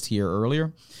emphasized here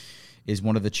earlier, is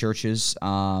one of the churches.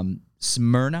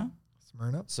 Smyrna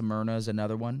is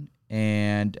another one.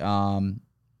 And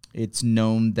it's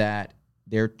known that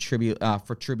they're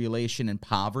for tribulation and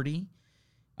poverty.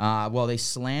 They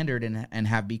slandered and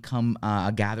have become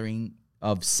a gathering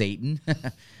of Satan.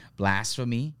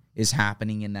 Blasphemy is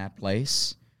happening in that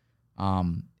place.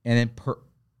 And then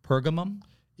Pergamum.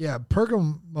 Yeah,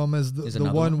 Pergamum is the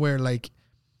one where, like,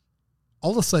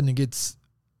 all of a sudden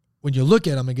when you look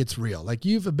at them, it gets real. Like,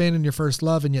 you've abandoned your first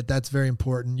love, and yet that's very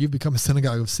important. You've become a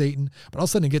synagogue of Satan. But all of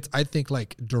a sudden it gets, I think,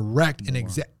 like, direct and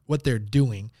exact what they're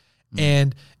doing.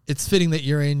 And it's fitting that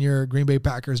you're in your Green Bay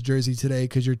Packers jersey today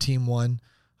because your team won.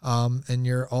 And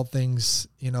you're all things,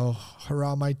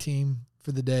 hurrah, my team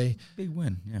for the day. Big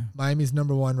win, yeah. Miami's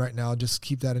number one right now. Just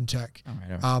keep that in check. All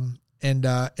right.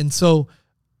 And so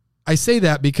I say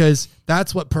that because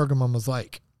that's what Pergamum was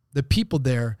like. The people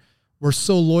there were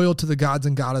so loyal to the gods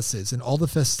and goddesses and all the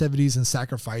festivities and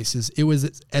sacrifices. It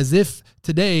was as if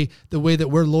today, the way that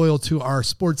we're loyal to our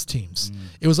sports teams,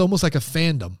 it was almost like a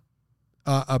fandom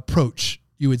approach,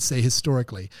 you would say,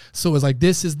 historically. So it was like,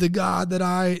 this is the God that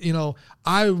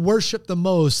I worship the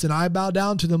most and I bow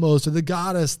down to the most, or the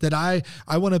goddess that I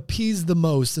want to appease the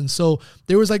most. And so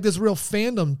there was like this real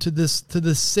fandom to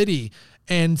this city.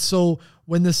 And so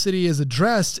when the city is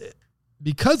addressed,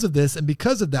 because of this and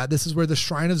because of that, this is where the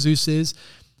shrine of Zeus is.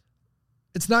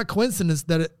 It's not coincidence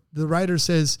that the writer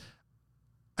says,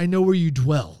 I know where you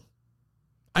dwell.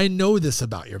 I know this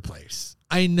about your place.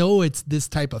 I know it's this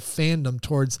type of fandom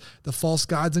towards the false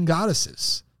gods and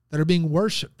goddesses that are being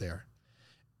worshiped there.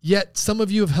 Yet some of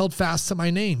you have held fast to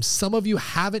my name. Some of you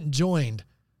haven't joined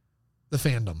the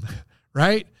fandom,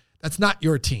 right? That's not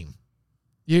your team.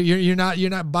 You're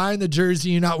not buying the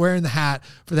jersey. You're not wearing the hat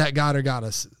for that god or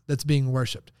goddess that's being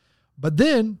worshipped. But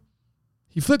then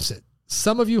he flips it.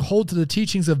 Some of you hold to the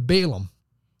teachings of Balaam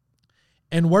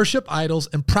and worship idols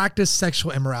and practice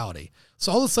sexual immorality.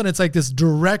 So all of a sudden it's like this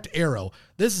direct arrow.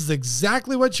 This is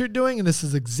exactly what you're doing, and this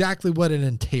is exactly what it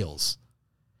entails.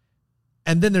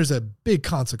 And then there's a big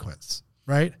consequence,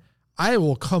 right? I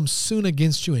will come soon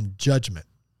against you in judgment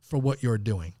for what you're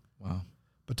doing. Wow.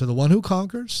 But to the one who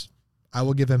conquers, I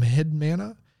will give him hidden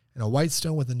manna and a white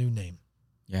stone with a new name.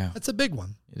 Yeah. That's a big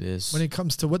one. It is. When it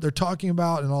comes to what they're talking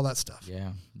about and all that stuff.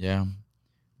 Yeah.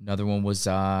 Another one was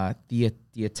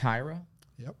Thyatira.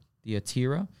 Yep.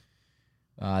 Thyatira.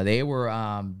 They were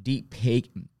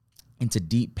into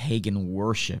deep pagan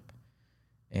worship.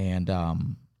 And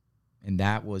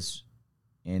that was,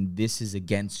 and this is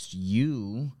against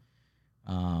you.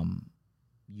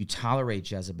 You tolerate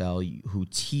Jezebel, who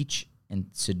teach and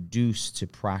seduce to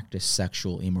practice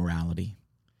sexual immorality.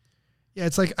 Yeah,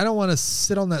 it's like, I don't want to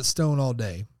sit on that stone all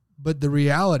day. But the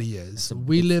reality is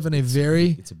we live in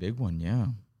it's a big one, yeah.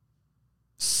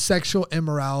 Sexual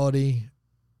immorality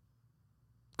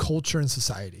culture and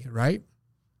society, right?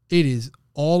 It is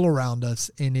all around us,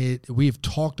 and we've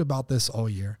talked about this all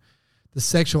year. The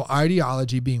sexual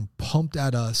ideology being pumped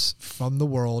at us from the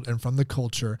world and from the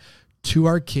culture to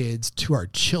our kids, to our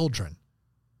children,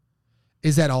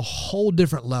 is at a whole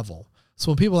different level.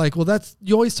 So when people are like, well,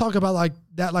 you always talk about like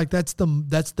that's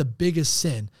the biggest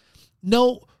sin.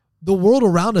 No, the world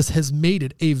around us has made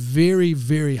it a very,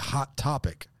 very hot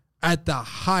topic at the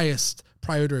highest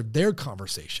priority of their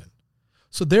conversation.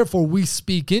 So therefore we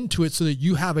speak into it so that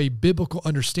you have a biblical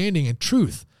understanding and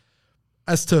truth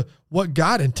as to what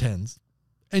God intends.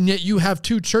 And yet you have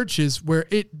two churches where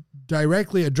it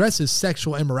directly addresses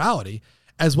sexual immorality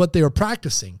as what they are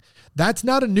practicing. That's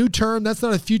not a new term. That's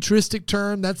not a futuristic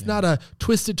term. That's not a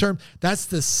twisted term. That's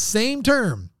the same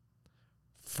term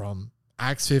from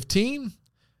Acts 15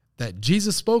 that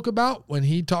Jesus spoke about when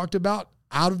he talked about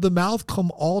out of the mouth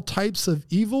come all types of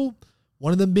evil,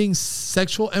 one of them being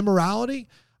sexual immorality.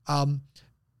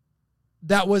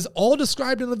 that was all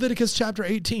described in Leviticus chapter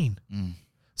 18.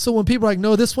 So when people are like,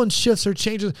 no, this one shifts or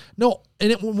changes. No,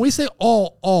 and when we say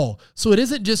all, so it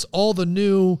isn't just all the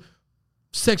new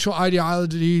sexual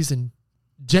ideologies and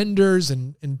genders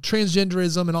and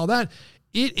transgenderism and all that.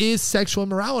 It is sexual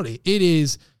immorality. It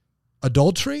is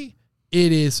adultery.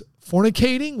 It is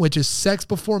fornicating, which is sex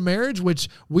before marriage, which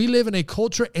we live in a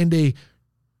culture and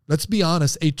let's be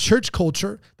honest, a church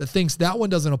culture that thinks that one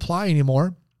doesn't apply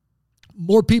anymore.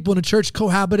 More people in the church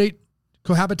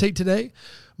cohabitate today.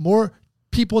 More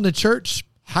people in the church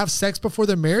have sex before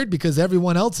they're married because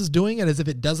everyone else is doing it as if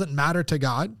it doesn't matter to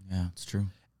God. Yeah, it's true.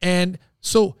 And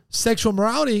so sexual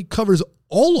morality covers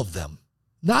all of them,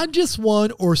 not just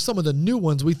one or some of the new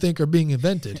ones we think are being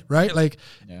invented, right? Like,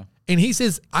 yeah. And he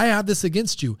says, I have this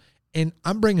against you, and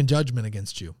I'm bringing judgment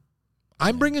against you.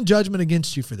 I'm bringing judgment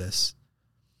against you for this.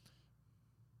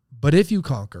 But if you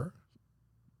conquer,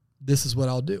 this is what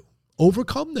I'll do.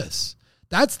 Overcome this.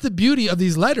 That's the beauty of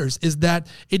these letters, is that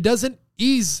it doesn't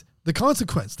ease the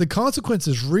consequence. The consequence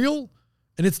is real,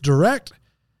 and it's direct,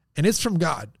 and it's from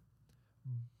God.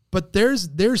 But there's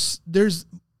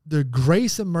the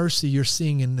grace and mercy you're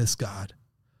seeing in this God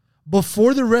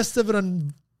before the rest of it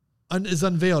is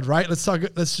unveiled, right? Let's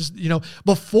just,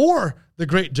 before the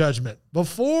great judgment,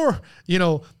 before,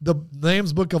 the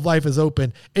Lamb's book of life is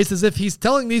open, it's as if he's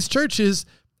telling these churches,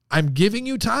 I'm giving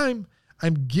you time.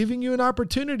 I'm giving you an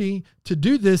opportunity to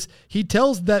do this. He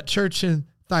tells that church in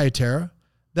Thyatira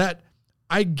that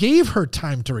I gave her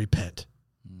time to repent,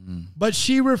 but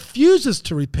she refuses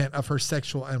to repent of her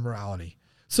sexual immorality.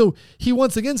 So he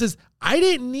once again says, I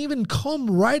didn't even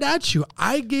come right at you.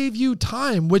 I gave you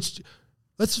time, which,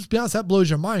 let's just be honest, that blows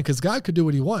your mind because God could do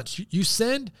what he wants. You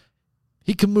sinned,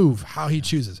 he can move how he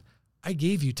chooses. I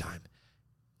gave you time.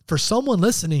 For someone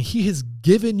listening, he has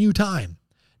given you time.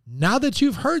 Now that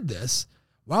you've heard this,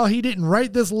 while he didn't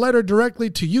write this letter directly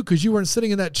to you because you weren't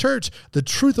sitting in that church, the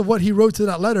truth of what he wrote to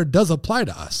that letter does apply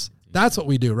to us. That's what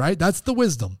we do, right? That's the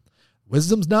wisdom.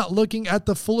 Wisdom's not looking at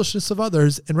the foolishness of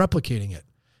others and replicating it.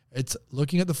 It's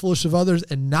looking at the foolishness of others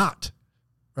and not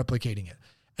replicating it.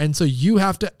 And so you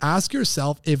have to ask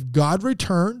yourself, if God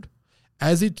returned,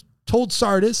 as he told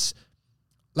Sardis,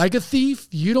 like a thief,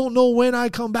 you don't know when I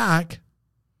come back.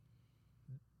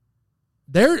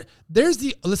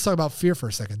 Let's talk about fear for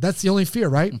a second. That's the only fear,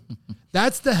 right?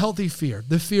 That's the healthy fear,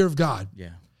 the fear of God.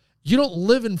 Yeah. You don't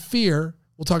live in fear.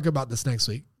 We'll talk about this next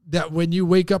week. That when you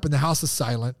wake up and the house is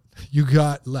silent, you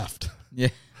got left. Yeah.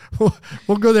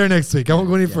 We'll go there next week. I won't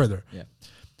go any further. Yeah.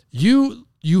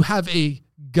 You have a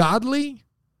godly,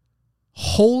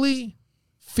 holy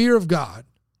fear of God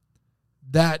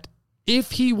that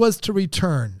if he was to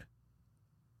return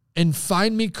and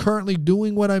find me currently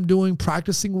doing what I'm doing,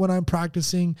 practicing what I'm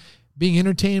practicing, being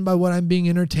entertained by what I'm being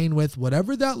entertained with,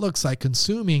 whatever that looks like,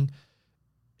 consuming,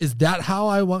 is that how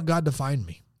I want God to find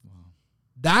me? Wow.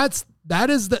 That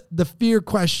is the fear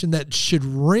question that should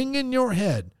ring in your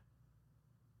head.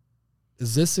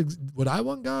 Is this, would I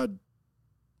want God?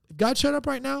 If God showed up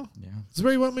right now? Yeah. Is this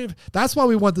where you want me? That's why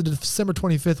we want the December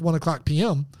 25th, 1:00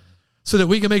 p.m. so that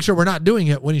we can make sure we're not doing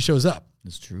it when he shows up.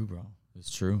 It's true, bro.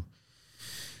 It's true.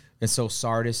 And so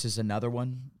Sardis is another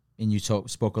one, and you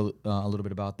spoke a little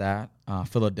bit about that.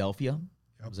 Philadelphia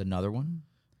was another one.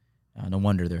 No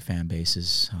wonder their fan base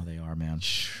is how they are, man.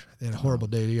 They had a horrible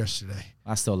day yesterday.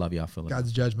 I still love y'all, Philadelphia.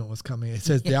 God's judgment was coming. It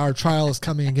says the hour of trial is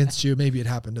coming against you. Maybe it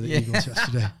happened to the Eagles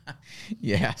yesterday.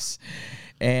 Yes.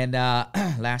 And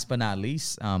last but not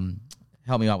least,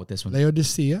 help me out with this one.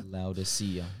 Laodicea.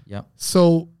 Yep.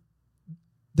 So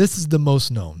this is the most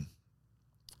known,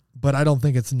 but I don't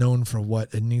think it's known for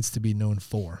what it needs to be known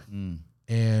for.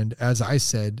 And as I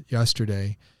said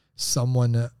yesterday,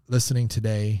 someone listening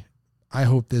today, I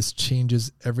hope this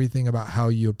changes everything about how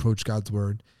you approach God's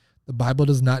word. The Bible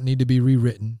does not need to be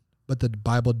rewritten, but the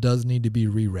Bible does need to be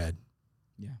reread.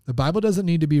 Yeah. The Bible doesn't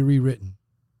need to be rewritten.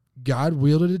 God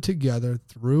wielded it together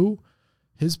through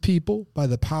his people by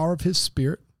the power of his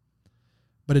Spirit,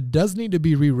 but it does need to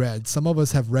be reread. Some of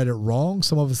us have read it wrong.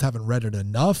 Some of us haven't read it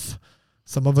enough.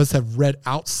 Some of us have read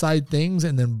outside things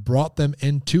and then brought them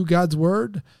into God's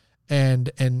word and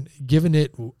given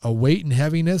it a weight and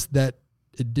heaviness that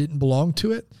it didn't belong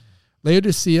to it.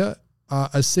 Laodicea,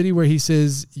 a city where he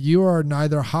says, you are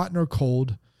neither hot nor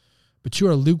cold, but you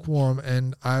are lukewarm,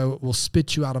 and I will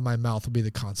spit you out of my mouth will be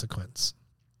the consequence.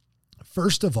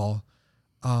 First of all,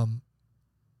 the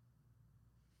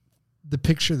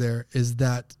picture there is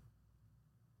that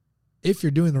if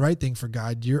you're doing the right thing for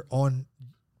God,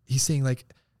 he's saying like,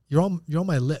 you're on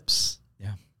my lips.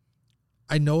 Yeah.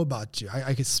 I know about you.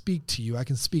 I can speak to you. I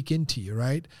can speak into you,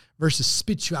 right? Versus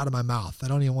spit you out of my mouth. I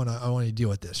don't want to deal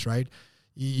with this, right?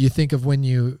 you think of when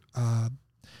you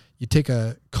take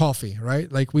a coffee,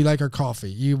 right? Like we like our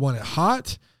coffee. You want it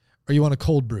hot or you want a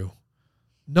cold brew?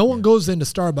 No one goes into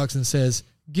Starbucks and says,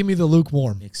 give me the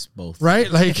lukewarm. Mix both. Right?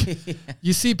 Like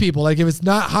you see people, like if it's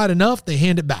not hot enough, they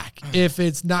hand it back. If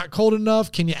it's not cold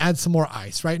enough, can you add some more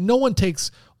ice, right? No one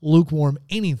takes lukewarm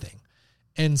anything.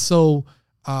 And so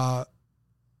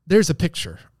there's a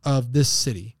picture of this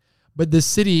city. But this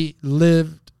city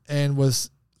lived and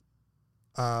was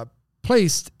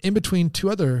placed in between two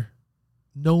other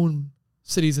known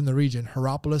cities in the region,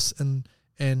 Hierapolis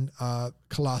and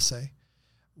Colossae.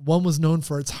 One was known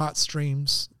for its hot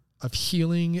streams of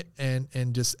healing and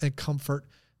comfort.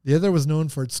 The other was known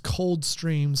for its cold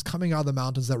streams coming out of the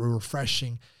mountains that were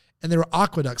refreshing. And there were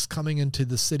aqueducts coming into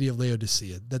the city of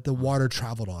Laodicea that the water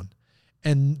traveled on.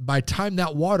 And by the time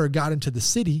that water got into the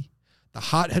city, the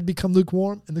hot had become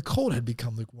lukewarm and the cold had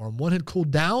become lukewarm. One had cooled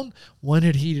down, one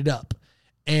had heated up.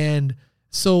 And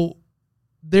so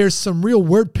there's some real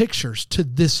word pictures to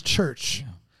this church.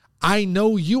 Yeah. I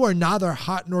know you are neither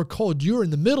hot nor cold. You're in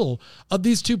the middle of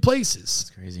these two places. That's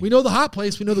crazy. We know the hot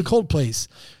place. We know the cold place.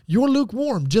 You're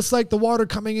lukewarm, just like the water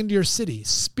coming into your city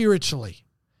spiritually.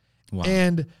 Wow.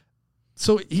 And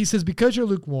so he says, because you're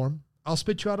lukewarm, I'll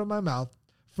spit you out of my mouth.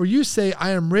 For you say,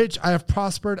 I am rich, I have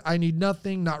prospered, I need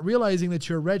nothing, not realizing that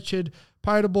you're wretched,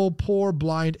 pitiable, poor,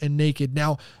 blind, and naked.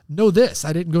 Now, know this.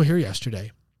 I didn't go here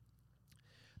yesterday.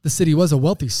 The city was a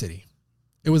wealthy city.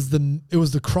 It was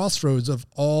the crossroads of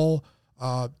all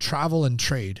travel and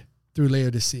trade through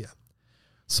Laodicea.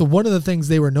 So one of the things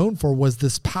they were known for was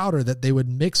this powder that they would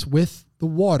mix with the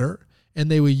water,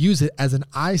 and they would use it as an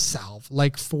eye salve,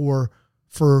 like for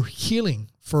healing,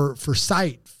 for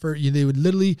sight, they would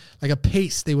literally, like a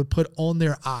paste they would put on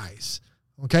their eyes.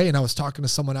 Okay. And I was talking to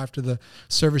someone after the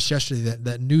service yesterday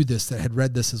that knew this, that had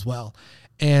read this as well.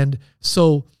 And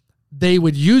so they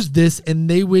would use this and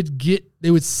they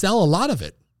would sell a lot of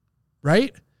it.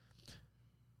 Right.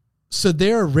 So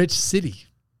they're a rich city.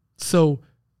 So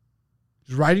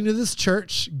writing to this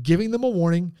church, giving them a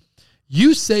warning.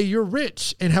 You say you're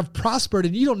rich and have prospered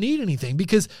and you don't need anything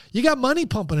because you got money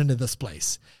pumping into this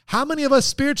place. How many of us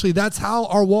spiritually, that's how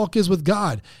our walk is with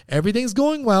God? Everything's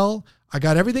going well. I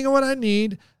got everything what I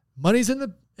need. Money's in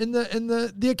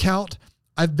the account.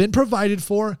 I've been provided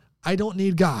for. I don't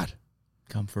need God.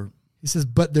 Comfort. He says,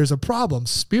 but there's a problem.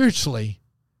 Spiritually,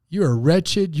 you are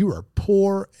wretched. You are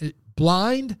poor,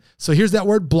 blind. So here's that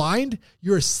word, blind.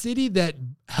 You're a city that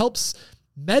helps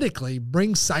medically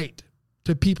bring sight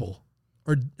to people.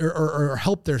 Or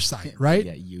help their sight, right?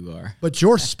 Yeah, you are. But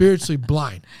you're spiritually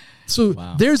blind. So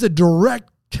There's a direct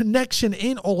connection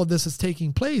in all of this that's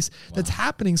taking place, that's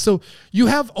happening. So you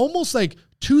have almost like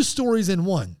two stories in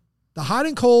one, the hot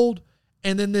and cold,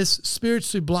 and then this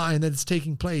spiritually blind that's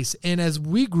taking place. And as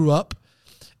we grew up,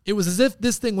 it was as if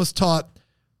this thing was taught,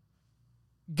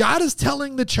 God is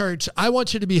telling the church, I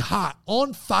want you to be hot,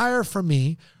 on fire for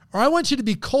me, or I want you to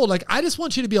be cold. Like, I just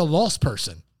want you to be a lost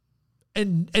person.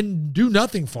 And do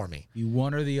nothing for me. You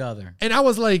one or the other. And I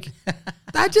was like,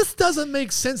 that just doesn't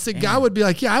make sense that God would be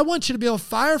like, yeah, I want you to be on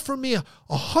fire for me,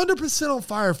 100% on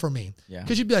fire for me. Yeah.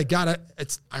 Because you'd be like, God,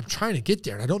 I'm trying to get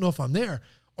there and I don't know if I'm there.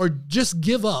 Or just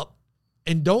give up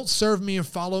and don't serve me and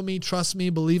follow me, trust me,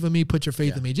 believe in me, put your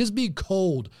faith in me. Just be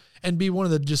cold and be one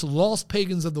of the just lost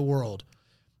pagans of the world.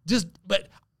 But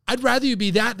I'd rather you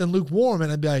be that than lukewarm.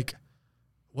 And I'd be like,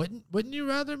 Wouldn't you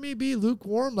rather me be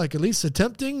lukewarm, like at least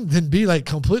attempting, than be like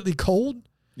completely cold?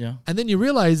 Yeah. And then you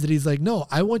realize that he's like, no,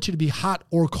 I want you to be hot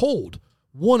or cold.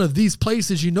 One of these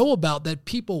places you know about that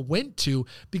people went to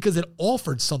because it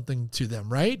offered something to them,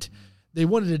 right? Mm. They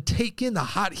wanted to take in the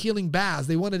hot healing baths.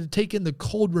 They wanted to take in the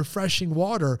cold refreshing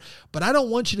water. But I don't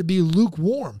want you to be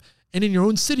lukewarm. And in your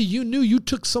own city, you knew you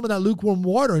took some of that lukewarm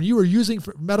water and you were using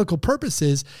for medical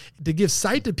purposes to give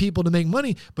sight to people to make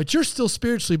money, but you're still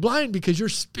spiritually blind because you're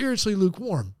spiritually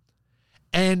lukewarm.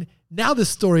 And now this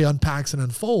story unpacks and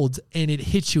unfolds and it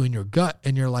hits you in your gut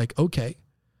and you're like, okay,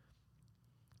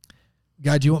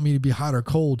 God, you want me to be hot or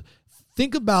cold?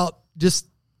 Think about just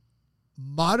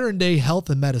modern day health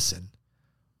and medicine.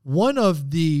 One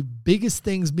of the biggest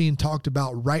things being talked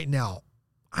about right now,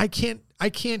 I can't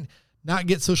not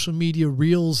get social media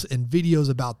reels and videos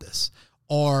about this,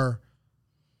 are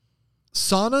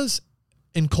saunas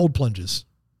and cold plunges.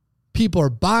 People are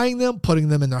buying them, putting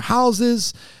them in their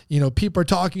houses. People are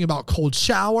talking about cold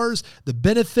showers, the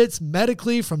benefits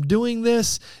medically from doing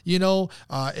this.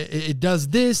 It does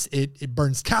this. It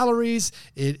burns calories.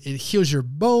 It heals your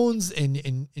bones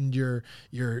and your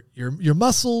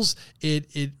muscles.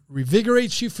 It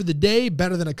revigorates you for the day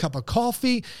better than a cup of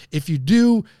coffee. If you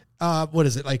do,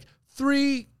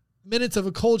 3 minutes of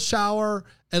a cold shower,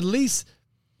 at least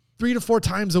 3 to 4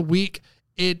 times a week,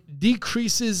 it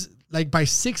decreases like by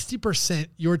 60%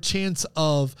 your chance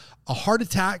of a heart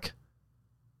attack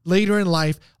later in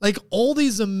life. Like all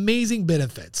these amazing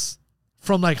benefits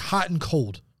from like hot and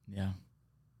cold. Yeah.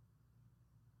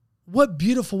 What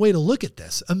beautiful way to look at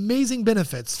this. Amazing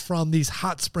benefits from these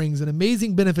hot springs and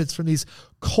amazing benefits from these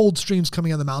cold streams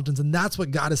coming out of the mountains. And that's what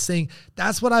God is saying.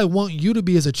 That's what I want you to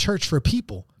be as a church for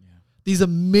people. Yeah. These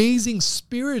amazing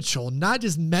spiritual, not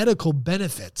just medical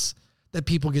benefits that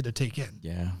people get to take in.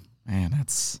 Yeah, man,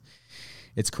 it's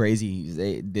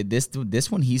crazy.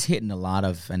 This one, he's hitting a lot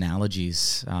of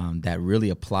analogies that really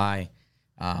apply.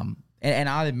 And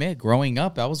I'll admit, growing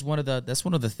up, that's one of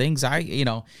the things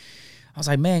I was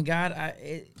like, man, God,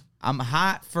 I'm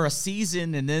hot for a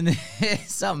season, and then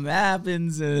something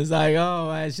happens, and it's like, oh,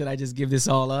 man, should I just give this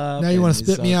all up? Now you want to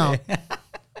spit me out,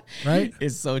 right?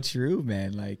 It's so true,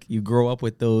 man. Like you grow up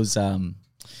with those,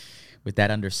 with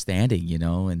that understanding,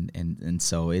 and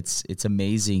so it's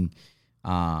amazing.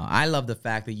 I love the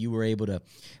fact that you were able to,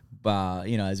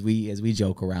 as we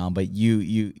joke around, but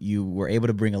you were able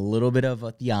to bring a little bit of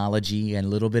a theology and a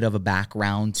little bit of a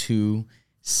background to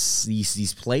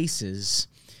these places,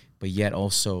 but yet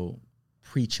also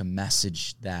preach a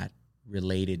message that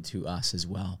related to us as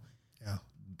well. Yeah,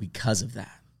 because of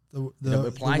that, the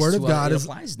word of God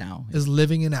is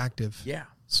living and active. Yeah,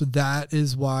 so that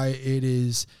is why it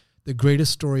is the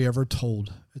greatest story ever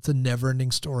told. It's a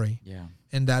never-ending story. Yeah.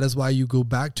 And that is why you go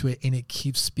back to it and it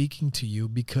keeps speaking to you,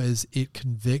 because it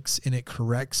convicts and it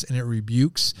corrects and it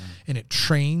rebukes and it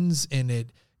trains and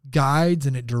it guides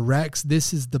and it directs.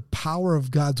 This is the power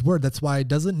of God's word. That's why it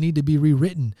doesn't need to be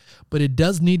rewritten, but it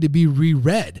does need to be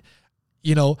reread.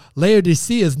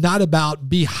 Laodicea is not about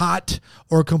be hot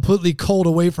or completely cold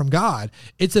away from God.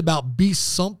 It's about be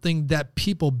something that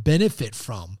people benefit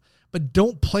from. But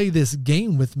don't play this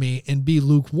game with me and be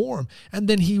lukewarm. And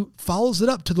then he follows it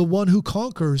up to the one who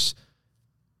conquers.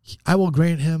 I will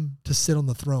grant him to sit on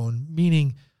the throne,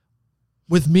 meaning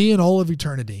with me in all of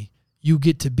eternity, you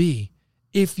get to be,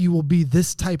 if you will be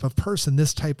this type of person,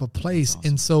 this type of place. Awesome.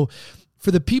 And so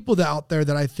for the people that out there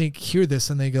that I think hear this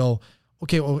and they go,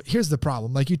 okay, well, here's the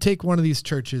problem. Like you take one of these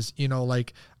churches,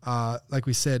 like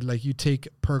we said, like you take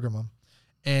Pergamum,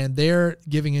 and they're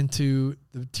giving into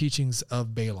the teachings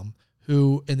of Balaam,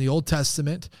 who in the Old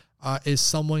Testament is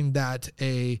someone that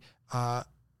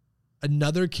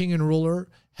another king and ruler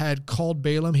had called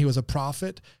Balaam. He was a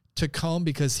prophet to come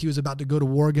because he was about to go to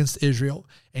war against Israel,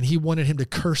 and he wanted him to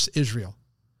curse Israel.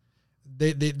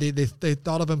 They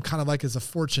thought of him kind of like as a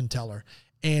fortune teller,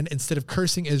 and instead of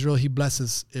cursing Israel, he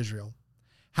blesses Israel.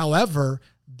 However,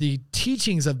 the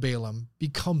teachings of Balaam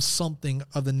become something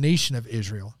of the nation of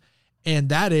Israel. And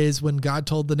that is when God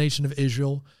told the nation of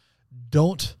Israel,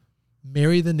 don't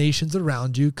marry the nations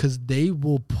around you because they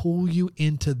will pull you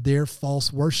into their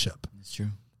false worship. That's true.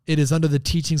 It is under the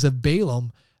teachings of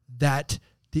Balaam that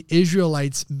the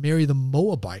Israelites marry the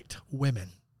Moabite women.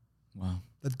 Wow.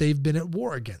 That they've been at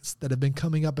war against, that have been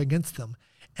coming up against them.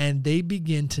 And they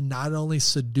begin to not only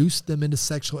seduce them into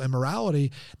sexual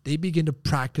immorality, they begin to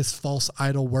practice false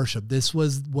idol worship. This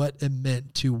was what it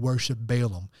meant to worship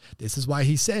Balaam. This is why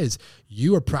he says,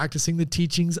 you are practicing the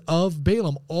teachings of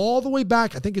Balaam all the way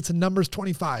back. I think it's in Numbers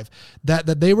 25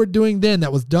 that they were doing then,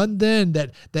 that was done then,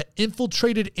 that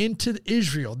infiltrated into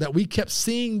Israel, that we kept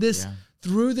seeing this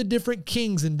through the different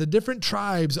kings and the different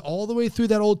tribes all the way through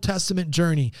that Old Testament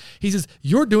journey. He says,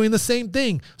 you're doing the same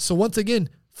thing. So once again,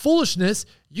 foolishness,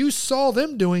 you saw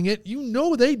them doing it, you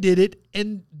know they did it,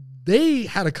 and they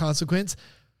had a consequence.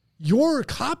 You're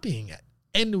copying it.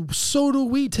 And so do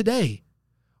we today.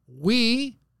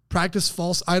 We practice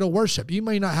false idol worship. You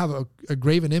may not have a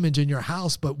graven image in your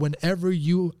house, but whenever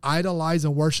you idolize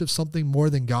and worship something more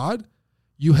than God,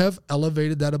 you have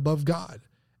elevated that above God.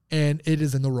 And it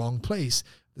is in the wrong place.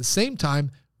 At the same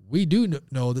time, we do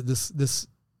know that this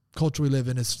culture we live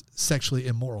in is sexually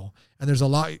immoral. And there's a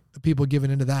lot of people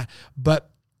giving into that. But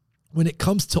when it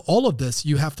comes to all of this,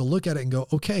 you have to look at it and go,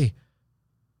 okay,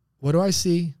 what do I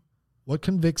see? What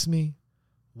convicts me?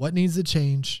 What needs to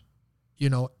change?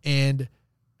 And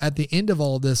at the end of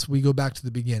all of this, we go back to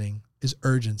the beginning, is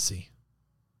urgency.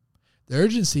 The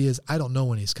urgency is, I don't know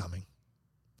when he's coming.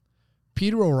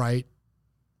 Peter will write,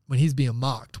 when he's being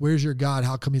mocked, where's your God?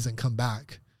 How come he hasn't come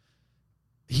back?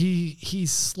 He's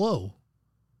slow.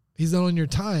 He's not on your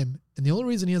time. And the only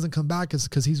reason he hasn't come back is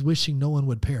because he's wishing no one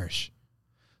would perish.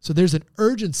 So there's an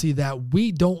urgency that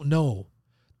we don't know.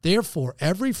 Therefore,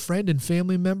 every friend and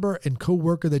family member and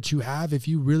coworker that you have, if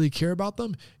you really care about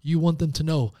them, you want them to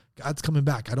know God's coming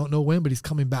back. I don't know when, but he's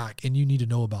coming back, and you need to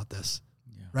know about this,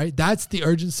 right? That's the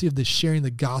urgency of the sharing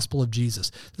the gospel of Jesus.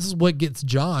 This is what gets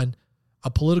John a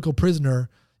political prisoner,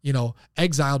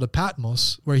 exiled to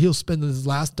Patmos, where he'll spend his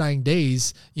last dying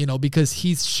days, because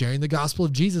he's sharing the gospel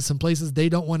of Jesus in places they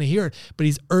don't want to hear it. But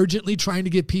he's urgently trying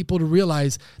to get people to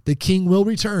realize the king will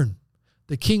return.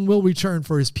 The king will return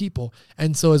for his people.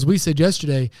 And so, as we said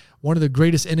yesterday, one of the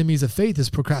greatest enemies of faith is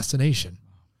procrastination.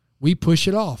 We push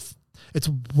it off. It's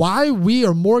why we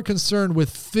are more concerned with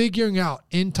figuring out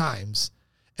end times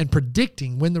and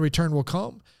predicting when the return will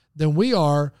come than we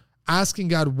are asking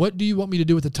God, what do you want me to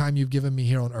do with the time you've given me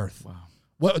here on earth? Wow.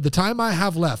 What the time I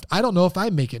have left, I don't know if I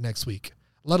make it next week,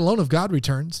 let alone if God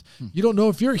returns. You don't know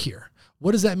if you're here.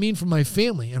 What does that mean for my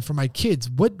family and for my kids?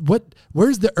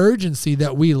 Where's the urgency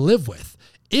that we live with?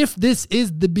 If this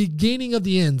is the beginning of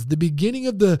the ends, the beginning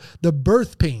of the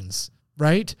birth pains,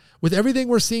 right? With everything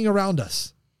we're seeing around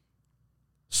us,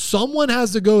 someone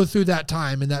has to go through that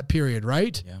time in that period,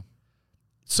 right? Yeah.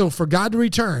 So for God to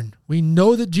return, we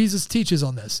know that Jesus teaches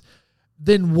on this.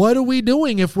 Then what are we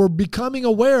doing if we're becoming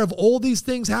aware of all these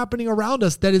things happening around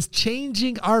us that is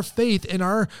changing our faith and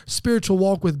our spiritual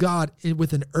walk with God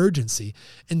with an urgency?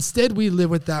 Instead, we live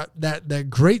with that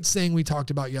great saying we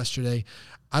talked about yesterday.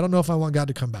 I don't know if I want God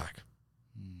to come back,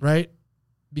 right?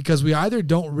 Because we either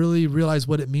don't really realize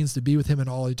what it means to be with him in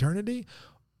all eternity,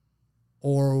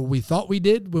 or we thought we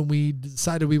did when we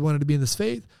decided we wanted to be in this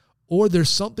faith, or there's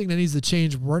something that needs to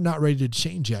change. We're not ready to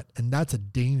change yet. And that's a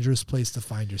dangerous place to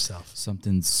find yourself.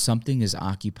 Something has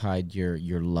occupied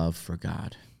your love for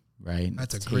God, right?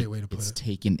 That's a great way to put it.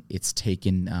 It's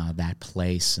taken that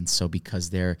place. And so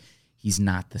because he's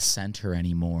not the center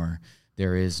anymore,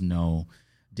 there is no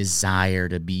desire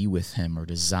to be with him or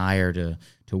desire to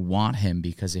want him.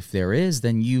 Because if there is,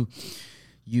 then you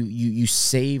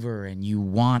savor and you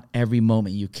want every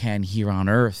moment you can here on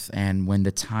earth. And when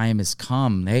the time has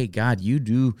come, hey, God,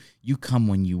 you come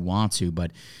when you want to.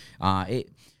 But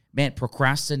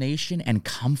procrastination and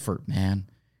comfort, man.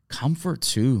 Comfort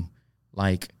too.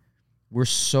 Like we're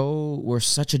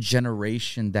such a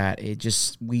generation that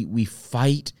we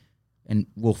fight and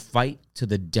we'll fight to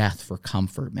the death for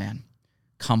comfort, man.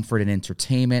 Comfort in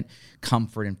entertainment,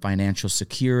 comfort in financial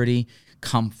security,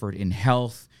 comfort in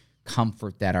health,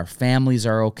 comfort that our families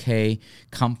are okay,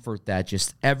 comfort that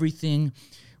just everything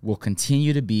will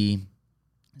continue to be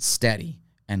steady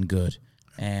and good.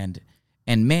 And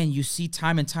man, you see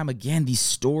time and time again these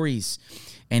stories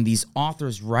and these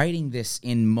authors writing this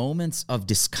in moments of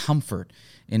discomfort,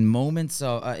 in moments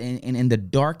of in the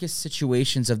darkest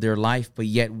situations of their life, but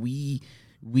yet we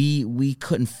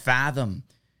couldn't fathom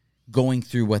going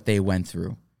through what they went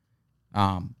through.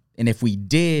 And if we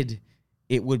did,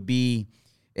 it would be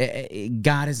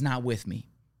God is not with me.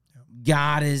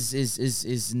 God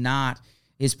is not,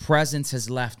 his presence has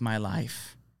left my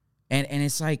life. And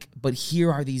it's like, but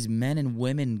here are these men and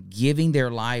women giving their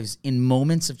lives in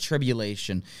moments of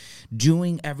tribulation,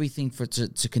 doing everything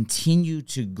to continue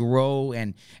to grow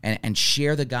and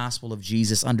share the gospel of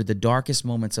Jesus under the darkest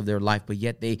moments of their life. But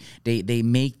yet they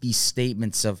make these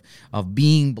statements of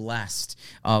being blessed,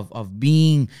 of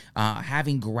being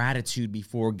having gratitude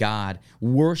before God,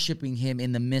 worshiping him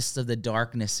in the midst of the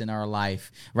darkness in our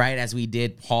life, right? As we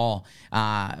did Paul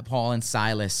and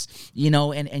Silas,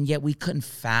 and yet we couldn't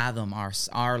fathom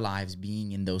our lives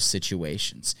being in those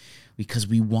situations because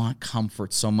we want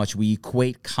comfort so much. We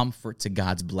equate comfort to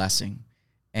God's blessing.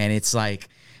 And it's like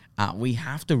we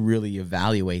have to really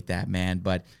evaluate that, man.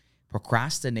 But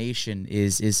procrastination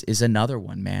is another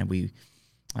one, man. We,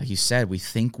 like you said, we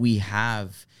think we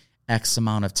have X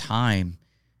amount of time,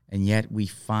 and yet we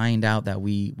find out that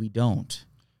we don't.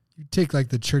 You take like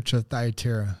the church of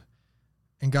Thyatira,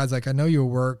 and God's like, I know your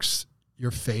works,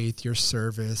 your faith, your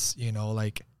service,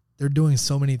 like they're doing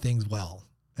so many things well.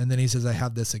 And then he says, I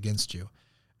have this against you.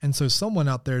 And so someone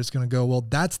out there is going to go, well,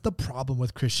 that's the problem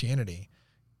with Christianity.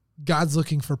 God's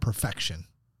looking for perfection.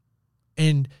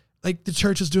 And like the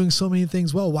church is doing so many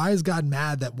things well. Why is God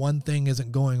mad that one thing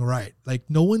isn't going right? Like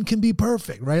no one can be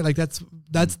perfect, right? Like that's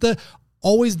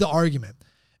always the argument.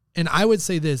 And I would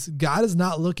say this, God is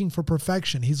not looking for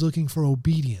perfection. He's looking for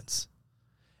obedience.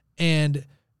 And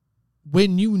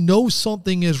when you know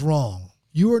something is wrong,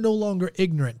 you are no longer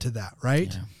ignorant to that,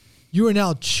 right? Yeah. You are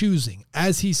now choosing.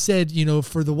 As he said,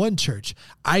 for the one church,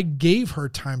 I gave her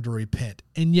time to repent,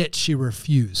 and yet she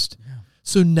refused. Yeah.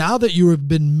 So now that you have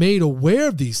been made aware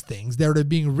of these things that are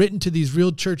being written to these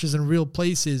real churches and real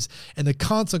places and the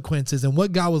consequences and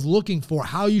what God was looking for,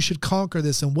 how you should conquer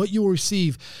this and what you will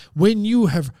receive, when you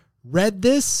have read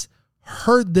this,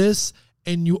 heard this,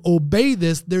 and you obey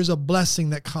this, there's a blessing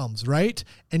that comes, right?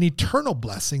 An eternal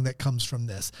blessing that comes from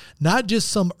this, not just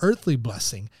some earthly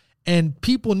blessing. And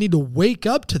people need to wake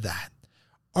up to that.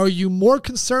 Are you more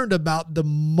concerned about the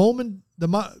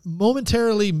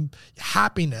momentarily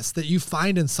happiness that you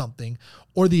find in something,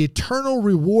 or the eternal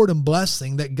reward and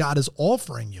blessing that God is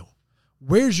offering you?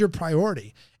 Where's your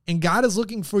priority? And God is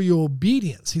looking for your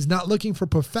obedience. He's not looking for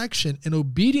perfection. And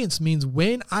obedience means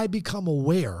when I become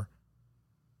aware,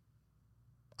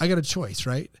 I got a choice,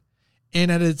 right?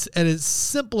 And at its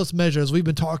simplest measure, as we've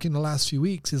been talking the last few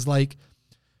weeks, is like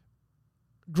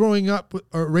growing up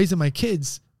or raising my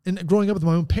kids and growing up with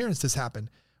my own parents. This happened.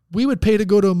 We would pay to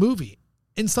go to a movie.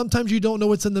 And sometimes you don't know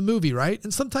what's in the movie, right?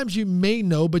 And sometimes you may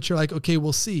know, but you're like, okay,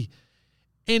 we'll see.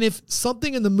 And if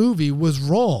something in the movie was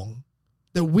wrong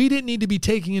that we didn't need to be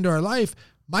taking into our life,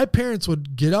 my parents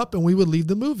would get up and we would leave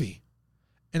the movie.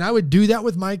 And I would do that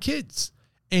with my kids.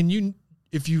 And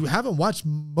if you haven't watched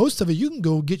most of it, you can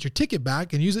go get your ticket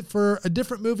back and use it for a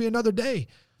different movie another day.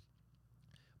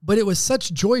 But it was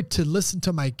such joy to listen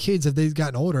to my kids, if they've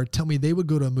gotten older, tell me they would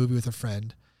go to a movie with a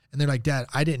friend. And they're like, Dad,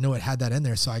 I didn't know it had that in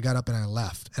there. So I got up and I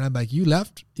left. And I'm like, you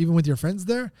left even with your friends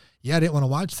there? Yeah, I didn't want to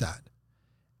watch that.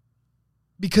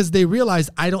 Because they realized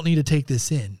I don't need to take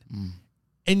this in.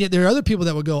 And yet there are other people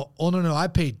that would go, oh, no, I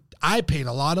paid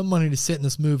a lot of money to sit in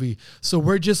this movie. So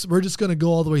we're just going to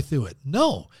go all the way through it.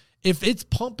 No. If it's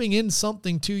pumping in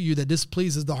something to you that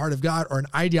displeases the heart of God, or an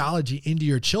ideology into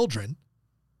your children,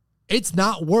 it's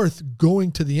not worth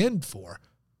going to the end for.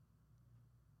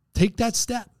 Take that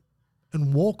step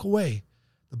and walk away.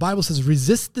 The Bible says,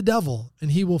 resist the devil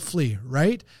and he will flee,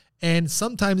 right? And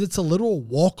sometimes it's a little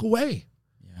walk away.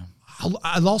 Yeah.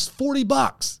 I lost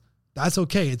 $40. That's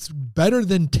okay. It's better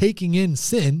than taking in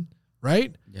sin,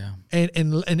 right? Yeah. And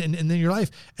in your life.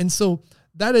 And so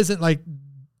that isn't like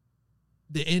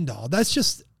the end all. That's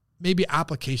just maybe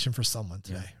application for someone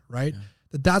today, right?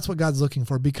 Yeah. That's what God's looking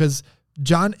for, because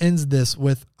John ends this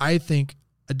with, I think,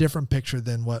 a different picture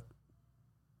than what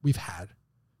we've had.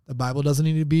 The Bible doesn't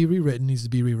need to be rewritten, it needs to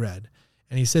be reread.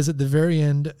 And he says at the very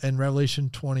end in Revelation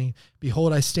 20,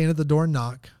 behold, I stand at the door and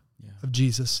knock, of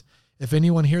Jesus. If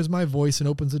anyone hears my voice and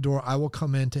opens the door, I will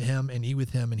come in to him and eat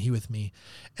with him and he with me.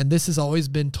 And this has always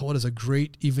been told as a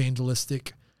great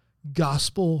evangelistic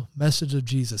gospel message of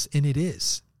Jesus. And it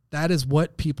is. That is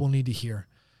what people need to hear.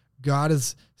 God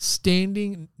is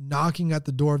standing, knocking at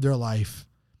the door of their life.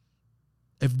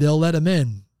 If they'll let him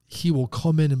in, he will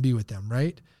come in and be with them,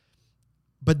 right?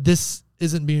 But this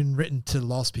isn't being written to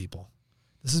lost people.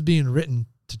 This is being written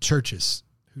to churches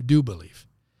who do believe.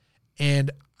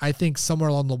 And I think somewhere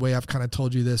along the way, I've kind of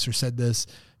told you this or said this,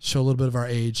 show a little bit of our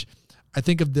age. I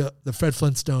think of the Fred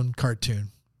Flintstone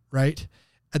cartoon, right?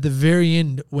 At the very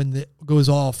end, when it goes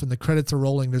off and the credits are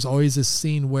rolling, there's always this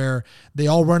scene where they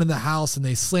all run in the house and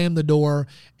they slam the door.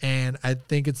 And I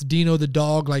think it's Dino the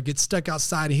dog, like, gets stuck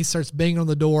outside and he starts banging on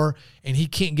the door and he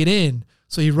can't get in.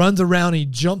 So he runs around and he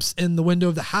jumps in the window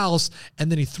of the house and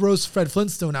then he throws Fred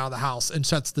Flintstone out of the house and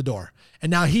shuts the door. And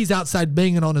now he's outside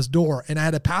banging on his door. And I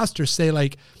had a pastor say,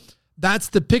 like, that's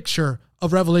the picture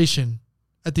of Revelation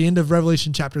at the end of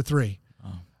Revelation chapter 3.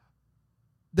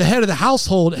 The head of the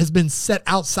household has been set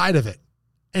outside of it,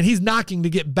 and he's knocking to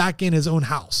get back in his own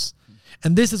house.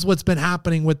 And this is what's been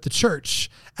happening with the church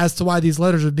as to why these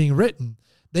letters are being written.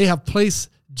 They have placed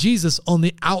Jesus on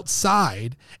the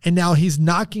outside, and now he's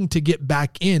knocking to get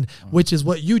back in, which is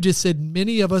what you just said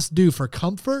many of us do for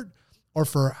comfort or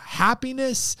for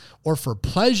happiness or for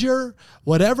pleasure,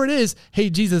 whatever it is. Hey,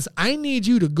 Jesus, I need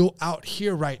you to go out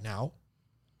here right now.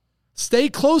 Stay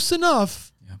close enough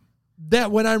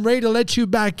that when I'm ready to let you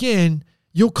back in,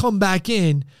 you'll come back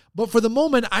in. But for the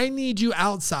moment, I need you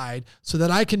outside so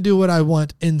that I can do what I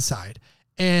want inside.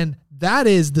 And that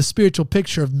is the spiritual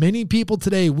picture of many people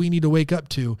today we need to wake up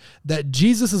to, that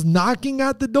Jesus is knocking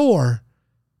at the door.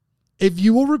 If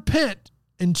you will repent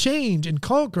and change and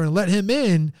conquer and let him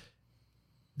in,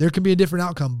 there can be a different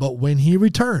outcome. But when he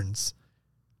returns,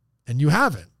 and you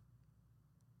haven't,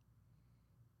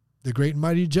 the great and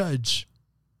mighty judge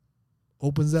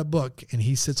opens that book and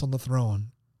he sits on the throne.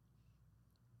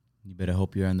 You better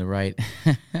hope you're on the right,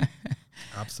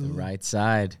 absolutely, the right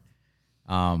side.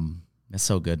 It's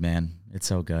so good, man. It's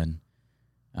so good.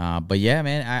 But yeah,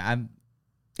 man, I'm.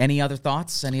 Any other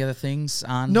thoughts? Any other things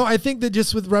on? No, I think that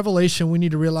just with Revelation, we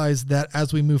need to realize that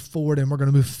as we move forward, and we're going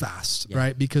to move fast,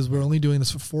 right? Because we're only doing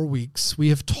this for 4 weeks. We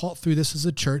have taught through this as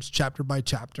a church, chapter by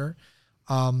chapter,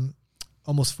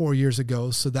 almost 4 years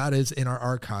ago. So that is in our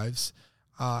archives.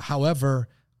 However,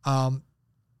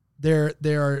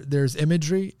 there's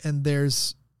imagery and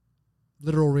there's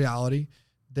literal reality.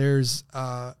 There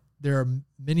are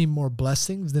many more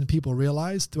blessings than people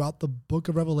realize throughout the book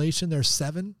of Revelation. There's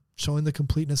 7 showing the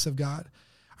completeness of God.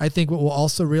 I think what we'll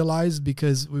also realize,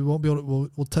 because we won't be able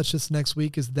to, we'll touch this next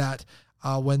week, is that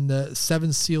when the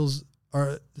seven seals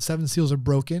are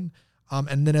broken,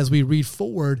 And then as we read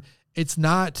forward, it's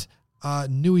not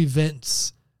new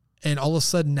events. And all of a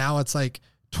sudden now it's like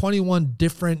 21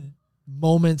 different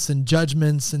moments and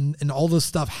judgments and all this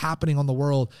stuff happening on the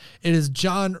world. It is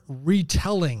John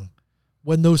retelling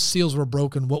when those seals were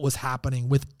broken, what was happening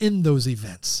within those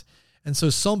events. And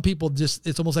so some people just,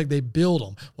 it's almost like they build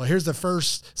them. Well, here's the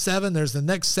first 7, there's the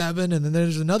next 7, and then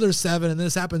there's another 7, and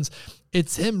this happens.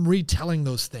 It's him retelling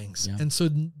those things. Yeah. And so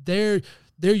there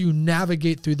you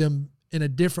navigate through them in a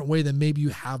different way than maybe you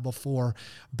have before.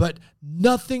 But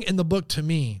nothing in the book to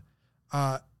me,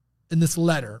 in this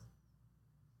letter,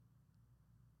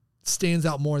 stands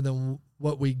out more than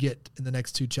what we get in the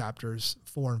next 2 chapters,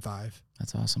 4 and 5.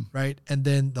 That's awesome. Right? And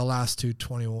then the last 2,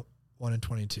 21 and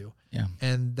 22. Yeah.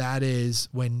 And that is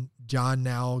when John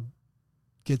now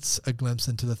gets a glimpse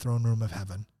into the throne room of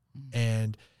heaven.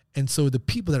 And so the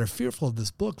people that are fearful of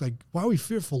this book, like, why are we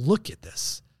fearful? Look at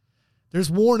this. There's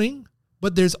warning,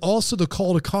 but there's also the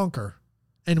call to conquer.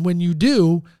 And when you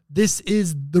do, this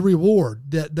is the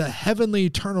reward, the heavenly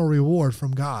eternal reward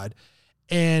from God.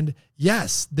 And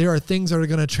yes, there are things that are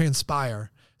going to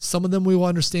transpire. Some of them we will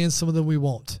understand, some of them we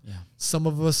won't. Yeah. Some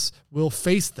of us will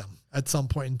face them at some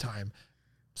point in time.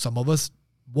 Some of us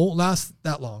won't last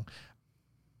that long.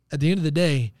 At the end of the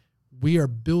day, we are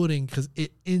building because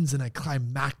it ends in a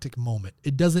climactic moment.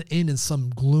 It doesn't end in some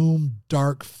gloom,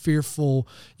 dark, fearful,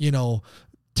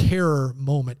 terror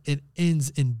moment. It ends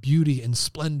in beauty and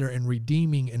splendor and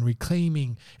redeeming and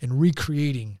reclaiming and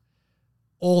recreating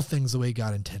all things the way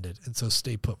God intended. And so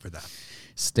stay put for that.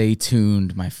 Stay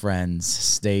tuned, my friends.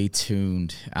 Stay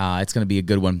tuned. It's going to be a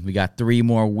good one. We got 3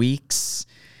 more weeks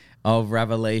of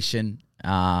Revelation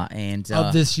and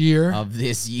of this year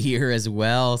as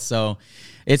well. So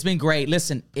it's been great.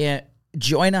 Listen,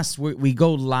 join us. We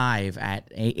go live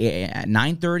at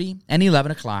 9:30 and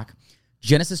 11 o'clock.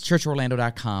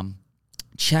 GenesisChurchOrlando.com.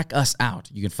 Check us out.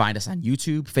 You can find us on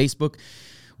YouTube, Facebook.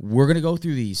 We're going to go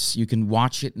through these. You can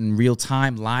watch it in real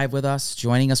time, live with us,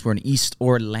 joining us. We're in East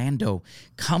Orlando.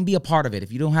 Come be a part of it.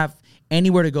 If you don't have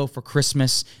anywhere to go for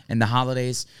Christmas and the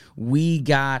holidays, we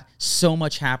got so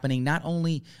much happening, not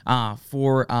only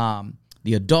for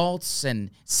the adults and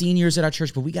seniors at our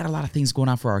church, but we got a lot of things going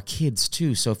on for our kids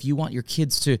too. So if you want your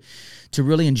kids to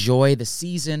really enjoy the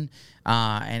season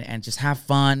and just have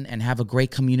fun and have a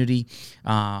great community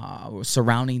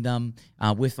surrounding them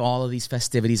with all of these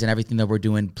festivities and everything that we're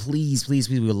doing, please,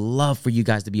 we would love for you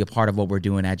guys to be a part of what we're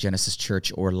doing at Genesis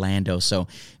Church Orlando. So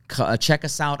check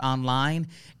us out online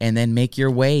and then make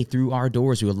your way through our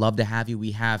doors. We would love to have you.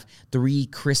 We have 3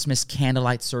 Christmas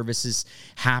candlelight services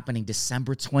happening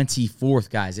December 24th,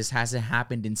 guys. This hasn't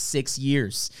happened in 6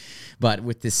 years, but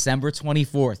with December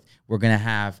 24th, we're going to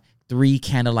have 3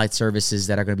 candlelight services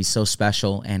that are going to be so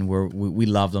special, and we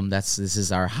love them. This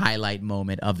is our highlight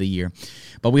moment of the year.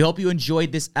 But we hope you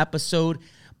enjoyed this episode.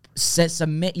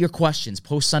 Submit your questions,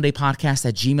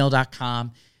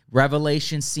 postsundaypodcast@gmail.com.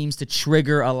 Revelation seems to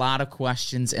trigger a lot of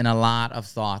questions and a lot of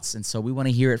thoughts, and so we want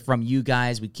to hear it from you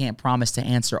guys. We can't promise to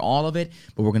answer all of it,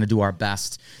 but we're going to do our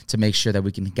best to make sure that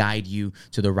we can guide you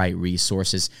to the right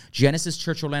resources.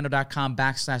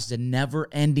 GenesisChurchOrlando.com/the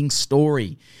never-ending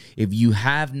story. If you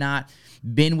have not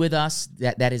been with us,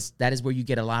 that is where you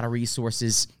get a lot of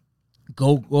resources.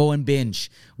 Go and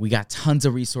binge. We got tons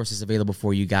of resources available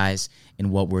for you guys in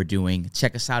what we're doing.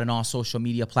 Check us out on all social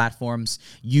media platforms,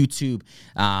 YouTube,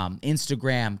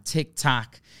 Instagram,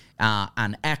 TikTok,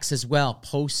 on X as well,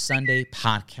 Post Sunday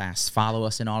Podcast. Follow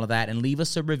us in all of that and leave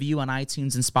us a review on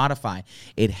iTunes and Spotify.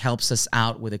 It helps us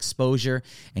out with exposure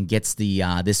and gets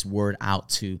this word out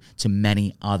to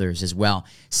many others as well.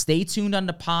 Stay tuned on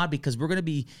the pod because we're going to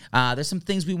be, there's some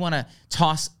things we want to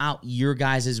toss out your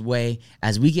guys' way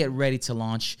as we get ready to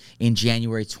launch in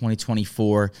January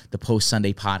 2024, the Post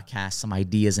Sunday Podcast, some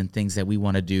ideas and things that we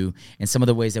want to do and some of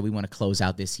the ways that we want to close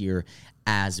out this year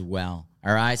as well.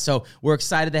 All right, so we're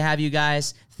excited to have you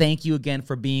guys. Thank you again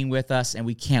for being with us, and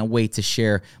we can't wait to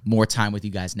share more time with you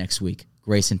guys next week.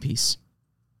 Grace and peace.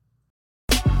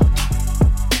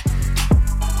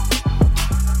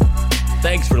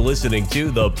 Thanks for listening to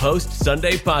the Post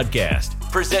Sunday Podcast,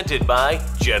 presented by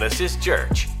Genesis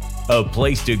Church. A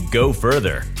place to go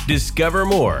further, discover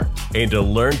more, and to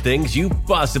learn things you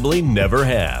possibly never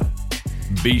have.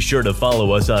 Be sure to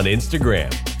follow us on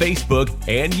Instagram, Facebook,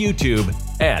 and YouTube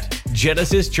at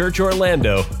Genesis Church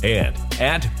Orlando and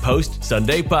at Post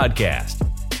Sunday Podcast.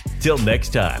 Till next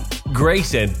time,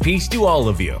 grace and peace to all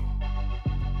of you.